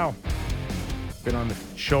us now, been on the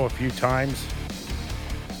show a few times,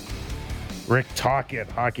 Rick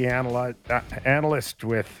Tocchet, hockey analyst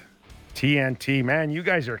with TNT. Man, you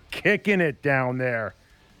guys are kicking it down there.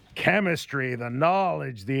 Chemistry, the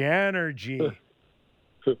knowledge, the energy.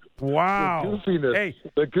 Wow.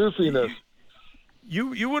 The goofiness.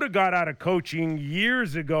 you would have got out of coaching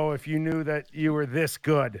years ago if you knew that you were this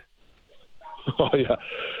good. Oh yeah.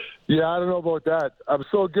 Yeah, I don't know about that. I'm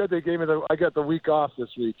so good they gave me I got the week off this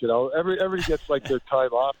week, you know. Everybody gets like their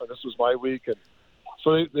time off, and this was my week, and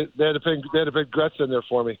so they had to pick Gretz in there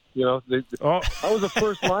for me, you know. I was a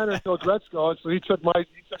first liner until Gretz gone, so he took me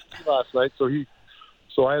last night, so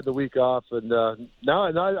I had the week off, and now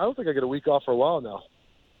I don't think I get a week off for a while now.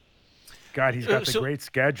 God, he's got the great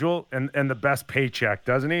schedule and the best paycheck,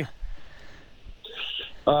 doesn't he?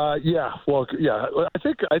 Yeah. Well, yeah. I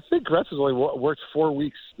think Gretz has only worked 4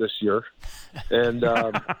 weeks this year, and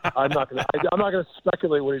I'm not gonna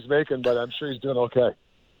speculate what he's making, but I'm sure he's doing okay.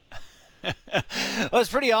 Well,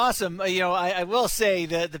 it's pretty awesome. You know, I will say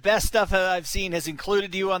the best stuff I've seen has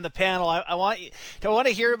included you on the panel. I want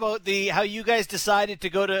to hear about how you guys decided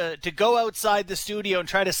to go outside the studio and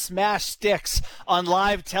try to smash sticks on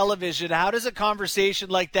live television. How does a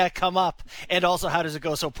conversation like that come up? And also, how does it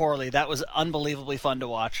go so poorly? That was unbelievably fun to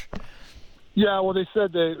watch. Yeah, well, they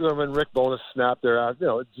said when Rick Bowness snapped there, you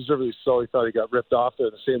know, deservedly so. He thought he got ripped off there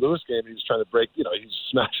in the St. Louis game. He was trying to break, you know, he was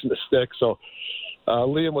smashing the stick. So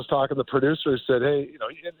Liam was talking to the producer, said, hey, you know,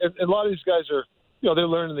 and a lot of these guys are, you know, they're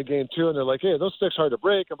learning the game too, and they're like, hey, those sticks are hard to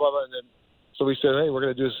break, and blah, blah. And then, so we said, hey, we're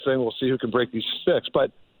going to do this thing. We'll see who can break these sticks.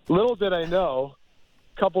 But little did I know,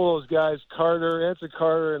 a couple of those guys, Anson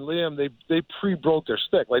Carter and Liam, they pre-broke their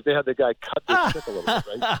stick. Like they had the guy cut their stick a little bit,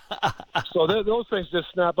 right? So those things just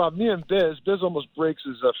snap off. Me and Biz almost breaks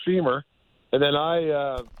his femur. And then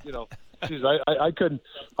I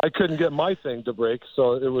couldn't get my thing to break.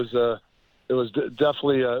 So it was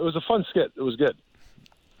definitely it was a fun skit. It was good.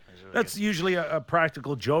 That's usually a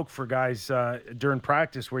practical joke for guys during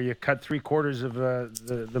practice, where you cut 3/4 of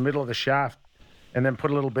the middle of the shaft and then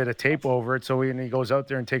put a little bit of tape over it. So when he goes out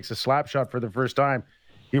there and takes a slap shot for the first time,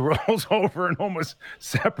 he rolls over and almost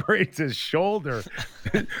separates his shoulder.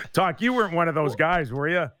 Talk, you weren't one of those guys, were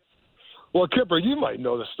you? Well, Kipper, you might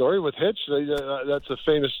know the story with Hitch. That's a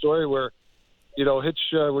famous story where, you know, Hitch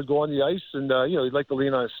would go on the ice and, you know, he'd like to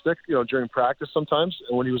lean on his stick, you know, during practice sometimes.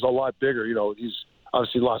 And when he was a lot bigger, you know, he's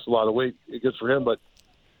obviously lost a lot of weight. Good for him. But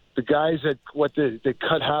the guys they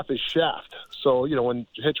cut half his shaft. So, you know, when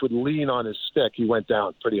Hitch would lean on his stick, he went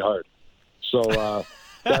down pretty hard. So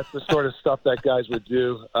that's the sort of stuff that guys would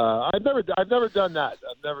do. I've never done that.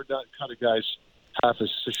 I've never cut a guy's half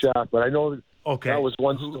his shaft, but I know that was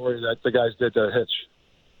one story that the guys did to Hitch.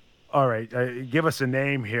 All right, give us a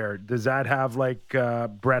name here. Does that have like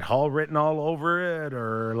Brett Hull written all over it,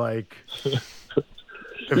 or like?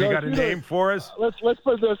 Have you got a name for us? Let's put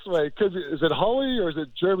it this way. Is it Hully or is it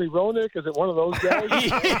Jeremy Roenick? Is it one of those guys?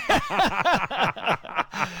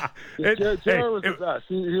 JR was the best.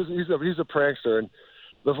 He's a prankster. And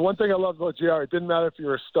the one thing I love about JR, it didn't matter if you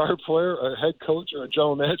were a star player, a head coach, or a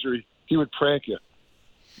general manager, he would prank you.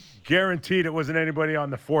 Guaranteed it wasn't anybody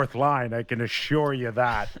on the fourth line. I can assure you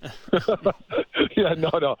that. Yeah,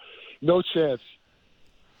 no chance.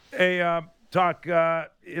 Hey, Talk,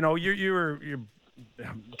 you know, you're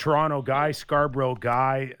Toronto guy, Scarborough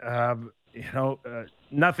guy. You know,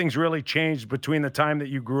 nothing's really changed between the time that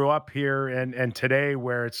you grew up here and today,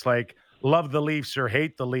 where it's like love the Leafs or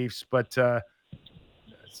hate the Leafs. But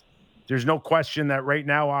there's no question that right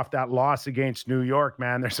now, off that loss against New York,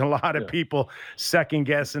 man, there's a lot of people second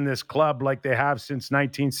guessing this club like they have since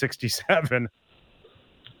 1967.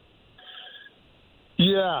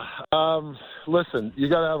 Yeah. Listen, you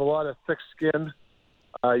got to have a lot of thick skin.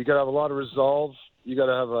 You got to have a lot of resolve. You got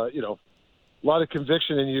to have a lot of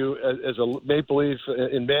conviction in you as a Maple Leaf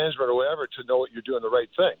in management or whatever to know what you're doing the right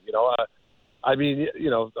thing. You know, I mean, you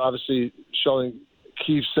know, obviously Sheldon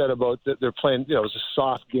Keefe said about that they're playing, you know, it was a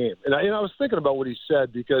soft game. And I was thinking about what he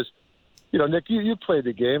said because, you know, Nick, you played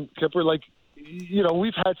the game. Kipper, like, you know,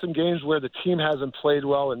 we've had some games where the team hasn't played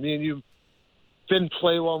well and me and you didn't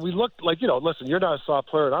play well. And we looked like, you know, listen, you're not a soft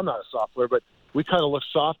player and I'm not a soft player, but we kind of look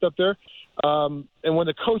soft up there. And when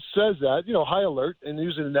the coach says that, you know, high alert, and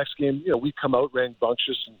usually the next game, you know, we come out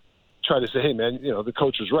rambunctious and try to say, hey, man, you know, the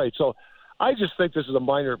coach was right. So I just think this is a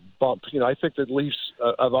minor bump. You know, I think that Leafs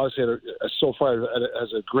have obviously had so far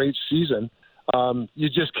has a great season. You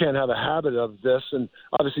just can't have a habit of this. And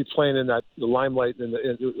obviously playing in the limelight and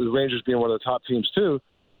the Rangers being one of the top teams too,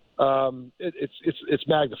 it's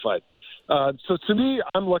magnified. So to me,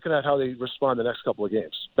 I'm looking at how they respond the next couple of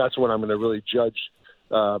games. That's when I'm going to really judge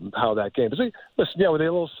how that game is. Listen, yeah, were they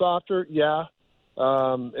a little softer? Yeah.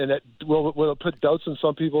 And it will it put doubts in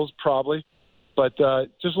some people's? Probably. But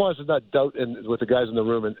just as long as there's not doubt with the guys in the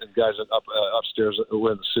room and guys upstairs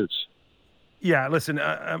wearing the suits. Yeah, listen,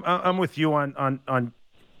 I'm with you on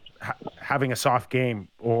having a soft game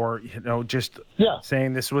or, you know, just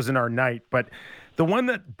saying this wasn't our night. But The one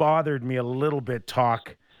that bothered me a little bit,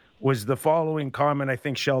 was the following comment I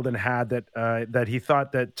think Sheldon had that he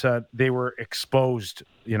thought that they were exposed,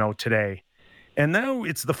 today. And now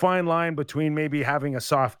it's the fine line between maybe having a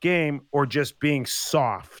soft game or just being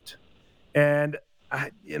soft. And,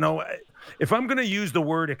 if I'm going to use the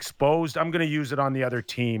word exposed, I'm going to use it on the other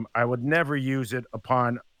team. I would never use it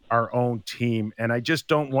upon our own team. And I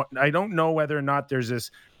don't know whether or not there's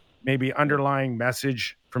this maybe underlying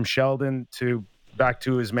message from Sheldon back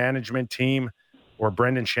to his management team or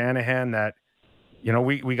Brendan Shanahan that,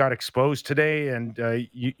 we got exposed today and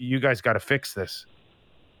you guys got to fix this.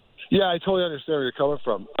 Yeah, I totally understand where you're coming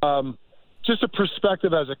from. Just a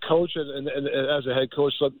perspective as a coach and as a head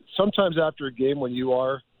coach. So sometimes after a game when you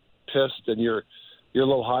are pissed and you're a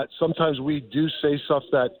little hot, sometimes we do say stuff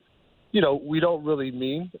that, we don't really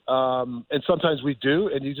mean. And sometimes we do,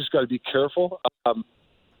 and you just got to be careful.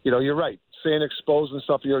 You're right. Saying exposed and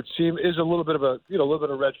stuff to your team is a little bit of a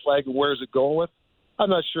red flag. Where is it going with? I'm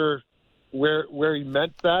not sure where he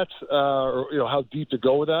meant that, or how deep to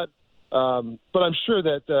go with that. But I'm sure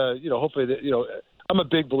that hopefully that I'm a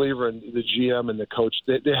big believer in the GM and the coach.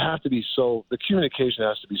 They have to be the communication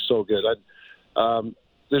has to be so good.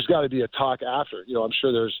 There's got to be a talk after. I'm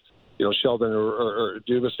sure there's Sheldon or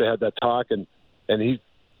Dubas. They had that talk and he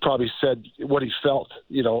probably said what he felt.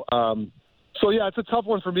 So yeah, it's a tough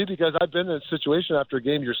one for me because I've been in a situation after a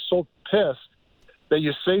game. You're so pissed that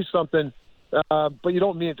you say something. But you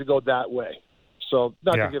don't mean it to go that way. So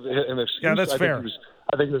not to give him an excuse. Yeah, that's fair.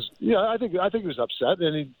 I think he was upset,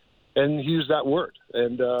 and he used that word.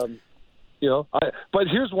 And but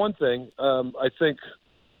here's one thing. I think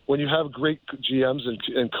when you have great GMs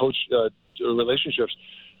and coach relationships,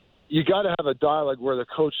 you got to have a dialogue where the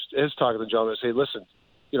coach is talking to the gentleman and say, "Listen,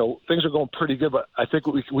 things are going pretty good, but I think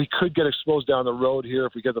we could get exposed down the road here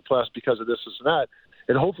if we get the playoffs because of this and that."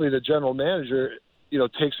 And hopefully the general manager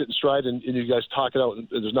takes it in stride and you guys talk it out and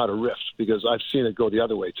there's not a rift, because I've seen it go the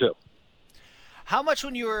other way too. How much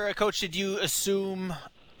when you were a coach did you assume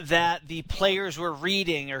that the players were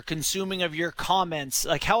reading or consuming of your comments?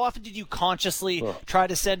 Like, how often did you consciously try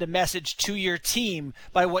to send a message to your team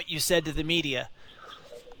by what you said to the media?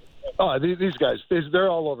 Oh, these guys, they're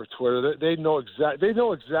all over Twitter. They know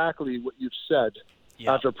exactly what you've said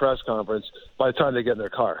after a press conference by the time they get in their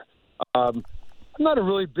car. I'm not a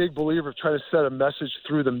really big believer of trying to set a message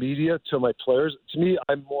through the media to my players. To me,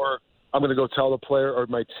 I'm going to go tell the player or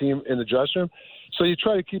my team in the dressing room. So you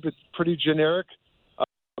try to keep it pretty generic.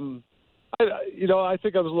 I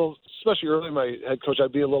think I was a little, especially early in my head coach,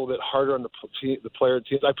 I'd be a little bit harder on the player and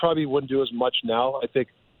teams. I probably wouldn't do as much now. I think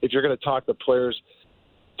if you're going to talk to players,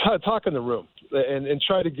 talk in the room and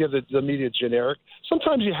try to give the media generic.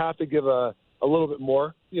 Sometimes you have to give a little bit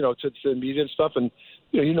more, to the media and stuff. And,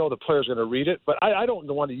 the player's going to read it. But I don't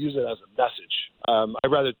want to use it as a message.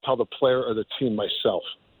 I'd rather tell the player or the team myself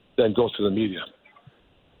than go to the media.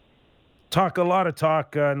 A lot of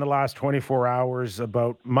talk in the last 24 hours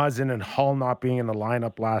about Muzzin and Hull not being in the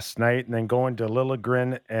lineup last night, and then going to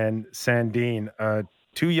Liljegren and Sandin,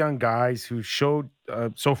 two young guys who showed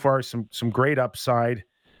so far some great upside,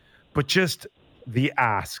 but just the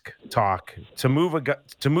talk to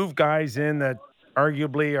move guys in that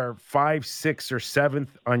arguably are 5, 6, or 7th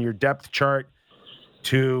on your depth chart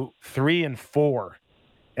to 3 and 4.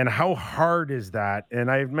 And how hard is that?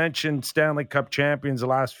 And I've mentioned Stanley Cup champions the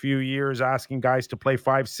last few years asking guys to play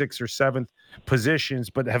 5, 6, or 7th positions,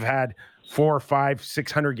 but have had 400, 500,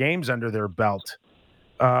 600 games under their belt.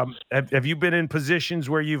 Have you been in positions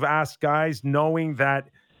where you've asked guys knowing that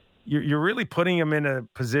you're really putting them in a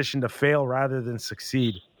position to fail rather than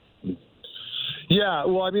succeed? Yeah,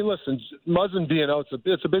 well, I mean, listen, Muzzin being out,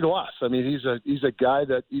 it's a big loss. I mean, he's a guy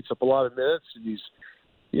that eats up a lot of minutes, and he's,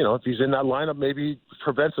 if he's in that lineup, maybe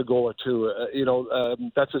prevents a goal or two.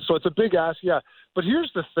 That's it. So it's a big ask, yeah. But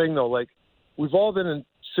here's the thing, though. Like, we've all been in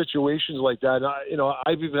situations like that. And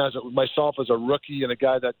I've even myself as a rookie and a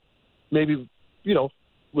guy that maybe,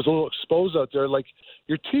 was a little exposed out there. Like,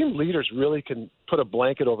 your team leaders really can put a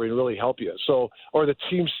blanket over you and really help you. So, or the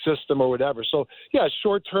team system or whatever. So, yeah,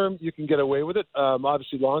 short term you can get away with it.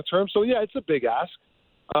 Obviously, long term. So, yeah, it's a big ask.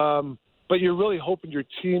 But you're really hoping your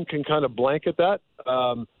team can kind of blanket that.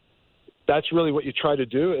 That's really what you try to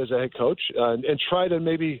do as a head coach, and try to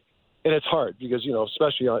maybe. And it's hard because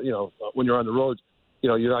especially when you're on the road,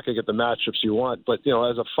 you're not going to get the matchups you want. But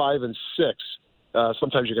as a 5 and 6,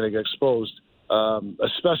 sometimes you're going to get exposed,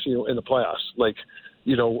 especially in the playoffs. Like,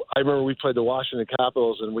 I remember we played the Washington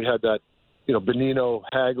Capitals and we had that, Bonino,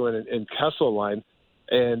 Hagelin, and Kessel line,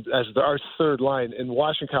 and as our third line, and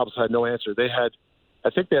Washington Capitals had no answer. I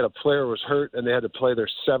think they had a player who was hurt, and they had to play their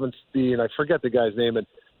 7th D, and I forget the guy's name. And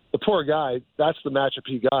the poor guy, that's the matchup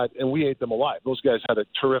he got, and we ate them alive. Those guys had a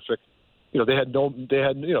terrific, they had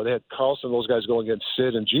Carlson, those guys going against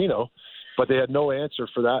Sid and Gino, but they had no answer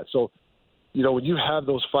for that. So, when you have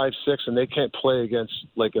those 5-6 and they can't play against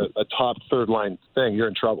like a top third line thing, you're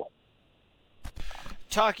in trouble.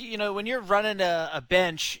 Talkie, when you're running a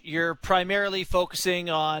bench, you're primarily focusing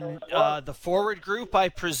on the forward group, I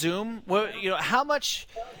presume. How much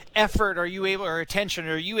effort or attention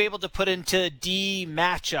are you able to put into D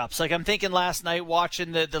matchups? Like, I'm thinking last night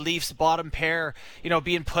watching the Leafs bottom pair,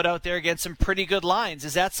 being put out there against some pretty good lines.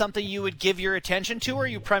 Is that something you would give your attention to, or are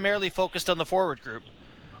you primarily focused on the forward group?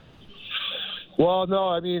 Well, no,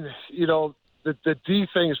 I mean, the D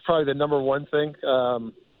thing is probably the number one thing.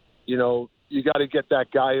 You got to get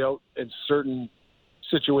that guy out in certain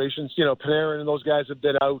situations. Panarin and those guys have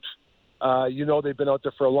been out. They've been out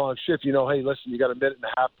there for a long shift. Hey, listen, you got a minute and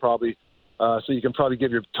a half probably, so you can probably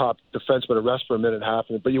give your top defenseman a rest for a minute and a half.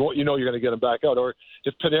 But you're going to get him back out. Or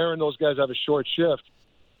if Panarin and those guys have a short shift,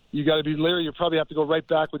 you got to be leery. You probably have to go right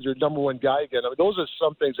back with your number one guy again. I mean, those are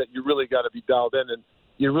some things that you really got to be dialed in, and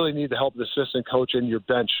you really need the help of the assistant coach and your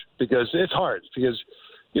bench, because it's hard. Because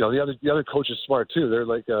the other coach is smart too. They're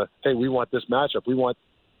like, hey, we want this matchup. We want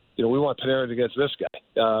Panarin against this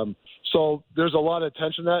guy. So there's a lot of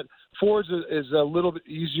attention to that. Forwards is a little bit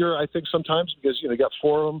easier, I think, sometimes, because you got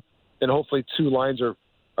four of them, and hopefully two lines are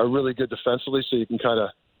really good defensively. So you can kind of,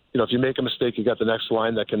 if you make a mistake, you got the next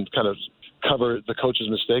line that can kind of cover the coach's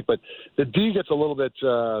mistake. But the D gets a little bit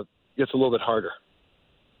harder.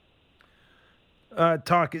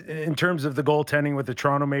 Talk in terms of the goaltending with the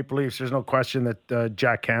Toronto Maple Leafs. There's no question that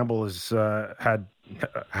Jack Campbell has had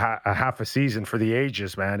a half a season for the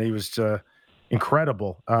ages, man. He was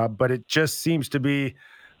incredible, but it just seems to be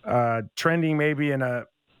trending maybe in a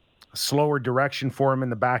slower direction for him in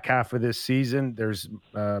the back half of this season. There's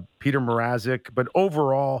Peter Mrazek, but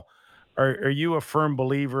overall, are you a firm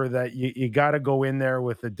believer that you got to go in there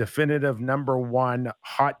with a definitive number one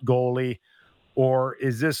hot goalie, or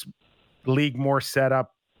is this league more set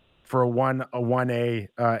up for a 1A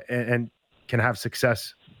and can have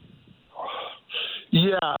success?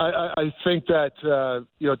 Yeah, I think that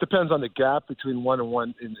it depends on the gap between 1 and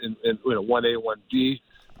 1 in 1A and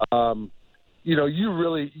 1B.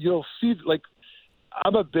 You'll see, like,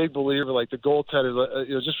 I'm a big believer, like the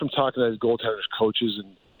goaltenders, just from talking to goaltenders coaches,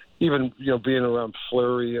 and even being around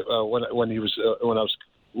Fleury when I was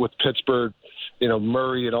with Pittsburgh,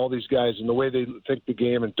 Murray and all these guys, and the way they think the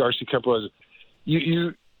game, and Darcy Kemper was,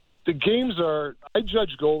 the games are, I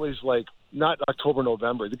judge goalies like not October,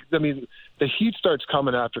 November. I mean, the heat starts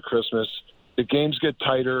coming after Christmas. The games get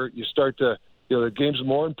tighter. You start to, the game's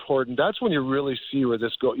more important. That's when you really see where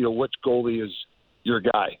this which goalie is your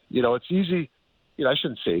guy. It's easy. I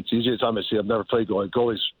shouldn't say it's easy. It's obviously, I've never played goalie.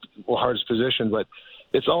 Goalie's the hardest position, but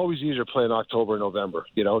it's always easier playing October and November.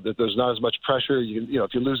 That there's not as much pressure.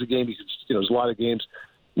 If you lose a game, there's a lot of games.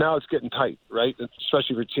 Now it's getting tight, right?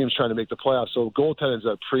 Especially for teams trying to make the playoffs. So goaltending is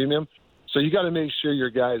a premium. So you got to make sure your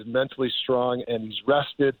guy is mentally strong and he's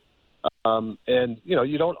rested. And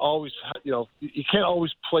you don't always, you can't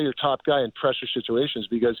always play your top guy in pressure situations,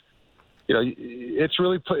 because it's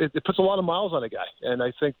really it puts a lot of miles on a guy. And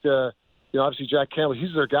I think obviously Jack Campbell,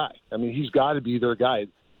 he's their guy. I mean, he's got to be their guy.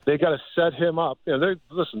 They got to set him up. The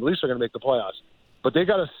Leafs are going to make the playoffs, but they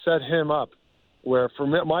got to set him up where, for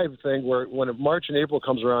my thing, where when March and April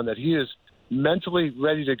comes around, that he is mentally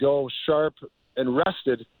ready to go, sharp and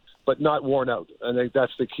rested, but not worn out. I think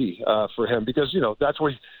that's the key for him, because that's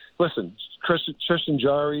where. Tristan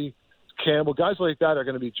Jarry, Campbell, guys like that are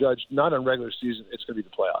going to be judged not on regular season. It's going to be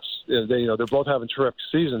the playoffs. They're both having terrific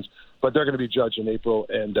seasons, but they're going to be judged in April,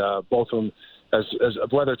 and both of them, as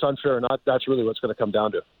whether it's unfair or not, that's really what's going to come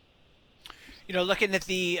down to. Looking at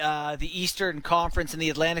the Eastern Conference and the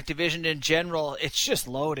Atlantic Division in general, it's just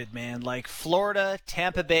loaded, man. Like Florida,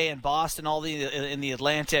 Tampa Bay, and Boston, all in the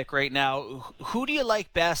Atlantic right now. Who do you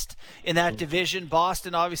like best in that division?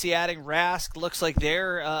 Boston, obviously adding Rask, looks like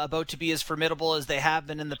they're about to be as formidable as they have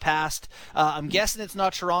been in the past. I'm guessing it's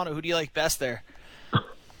not Toronto. Who do you like best there?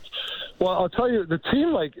 Well, I'll tell you, the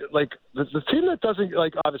team the team that doesn't,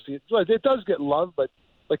 like, obviously it does get love, but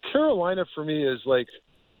like Carolina for me is like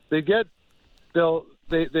they've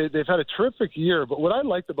had a terrific year, but what I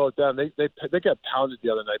liked about them, they got pounded the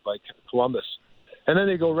other night by Columbus, and then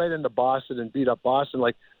they go right into Boston and beat up Boston.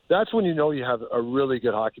 Like, that's when you have a really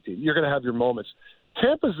good hockey team. You're going to have your moments.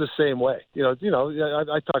 Tampa's the same way.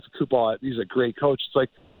 I talked to Kupal. He's a great coach. It's like,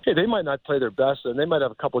 hey, they might not play their best, and they might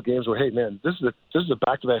have a couple of games where, hey, man, this is a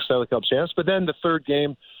back-to-back Stanley Cup chance. But then the third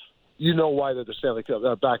game, you know why they're the Stanley Cup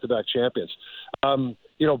back-to-back champions.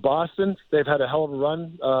 Boston, they've had a hell of a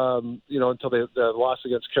run, until they lost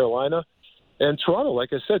against Carolina. And Toronto, like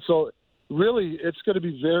I said, so really it's going to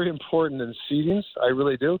be very important in seedings. I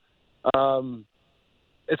really do.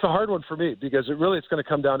 It's a hard one for me because it's going to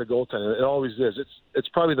come down to goaltending. It always is. It's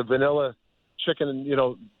probably the vanilla chicken,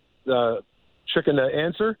 chicken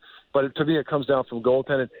answer, but to me it comes down from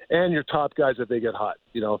goaltending and your top guys if they get hot.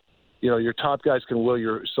 Your top guys can will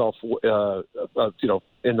yourself,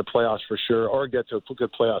 in the playoffs for sure, or get to a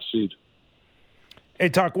good playoff seed. Hey,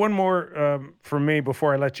 Talk, one more from me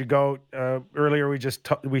before I let you go. Earlier,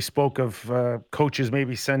 we spoke of coaches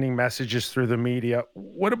maybe sending messages through the media.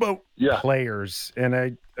 What about players? And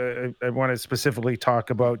I want to specifically talk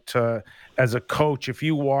about, as a coach, if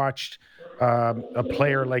you watched a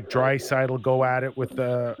player like Draisaitl go at it with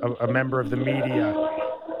a member of the media,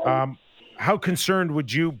 how concerned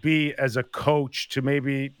would you be as a coach to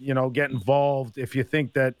maybe, get involved if you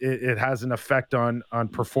think that it has an effect on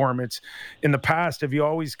performance? In the past, have you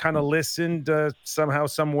always kind of listened somehow,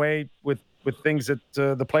 some way with things that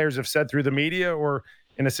the players have said through the media, or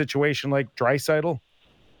in a situation like Draisaitl?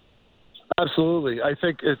 Absolutely. I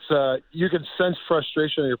think it's you can sense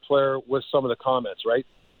frustration in your player with some of the comments, right?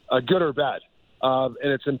 Good or bad. And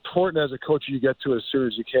it's important as a coach you get to it as soon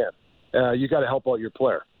as you can. You got to help out your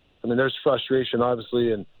player. I mean, there's frustration,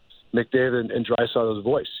 obviously, in McDavid and Draisaitl's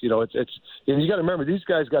voice. It's and you got to remember, these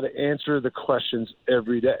guys got to answer the questions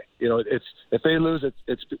every day. It's if they lose,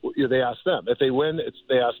 it's they ask them. If they win,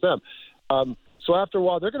 they ask them. So after a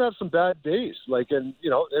while, they're going to have some bad days. And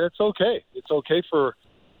it's okay. It's okay for,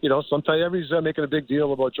 sometimes everybody's making a big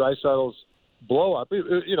deal about Draisaitl's blow up. He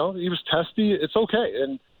was testy. It's okay,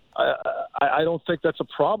 and I don't think that's a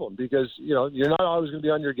problem because you're not always going to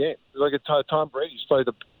be on your game. Like Tom Brady, he's probably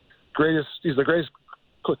the greatest. He's the greatest.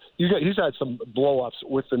 He's had some blow-ups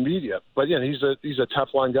with the media, but he's a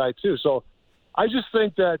Teflon guy too. So I just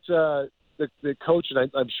think that the coach, and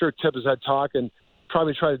I'm sure Tip has had talk and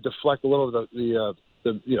probably try to deflect a little of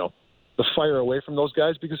the fire away from those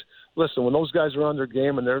guys because listen, when those guys are on their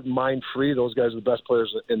game and they're mind free, those guys are the best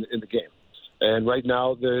players in the game. And right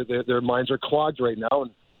now their minds are clogged right now,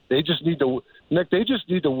 and they just need to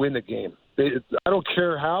win the game. I don't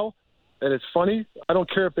care how. And it's funny. I don't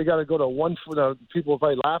care if they got to go to 1-4. People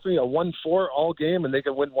probably laughing a 1-4 all game, and they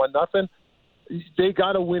can win 1-0. They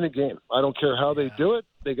got to win a game. I don't care how they do it.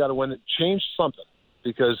 They got to win it. Change something,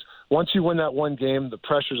 because once you win that one game, the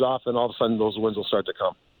pressure's off, and all of a sudden those wins will start to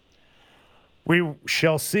come. We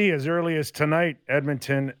shall see as early as tonight,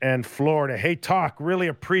 Edmonton and Florida. Hey, Talk, really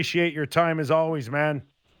appreciate your time as always, man.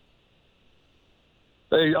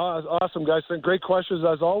 Hey, awesome, guys. Great questions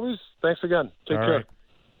as always. Thanks again. Take care. Right.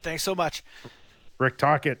 Thanks so much. Rick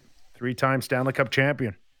Tocchet, 3-time Stanley Cup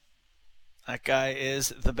champion. That guy is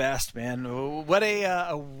the best, man. What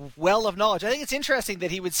a well of knowledge. I think it's interesting that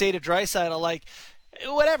he would say to Draisaitl,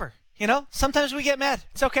 whatever, sometimes we get mad.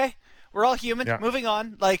 It's okay. We're all human. Yeah. Moving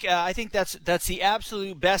on. I think that's the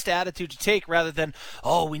absolute best attitude to take, rather than,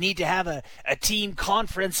 we need to have a team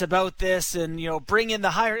conference about this and, bring in the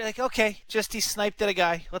higher. Okay, just he sniped at a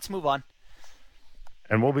guy. Let's move on.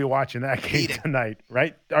 And we'll be watching that game tonight,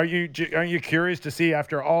 right? Are you curious to see,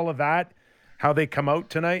 after all of that, how they come out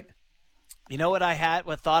tonight? You know what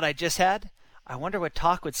what thought I just had? I wonder what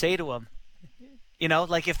Talk would say to him.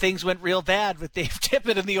 If things went real bad with Dave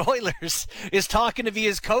Tippett and the Oilers, is Talk going to be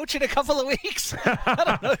his coach in a couple of weeks? I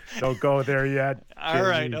don't know. Don't go there yet. All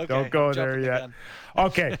right, okay. Don't go there yet.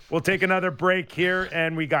 Okay, we'll take another break here,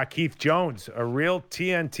 and we got Keith Jones, a real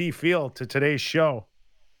TNT feel to today's show.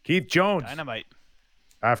 Keith Jones. Dynamite.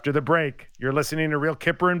 After the break, you're listening to Real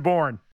Kipper and Bourne.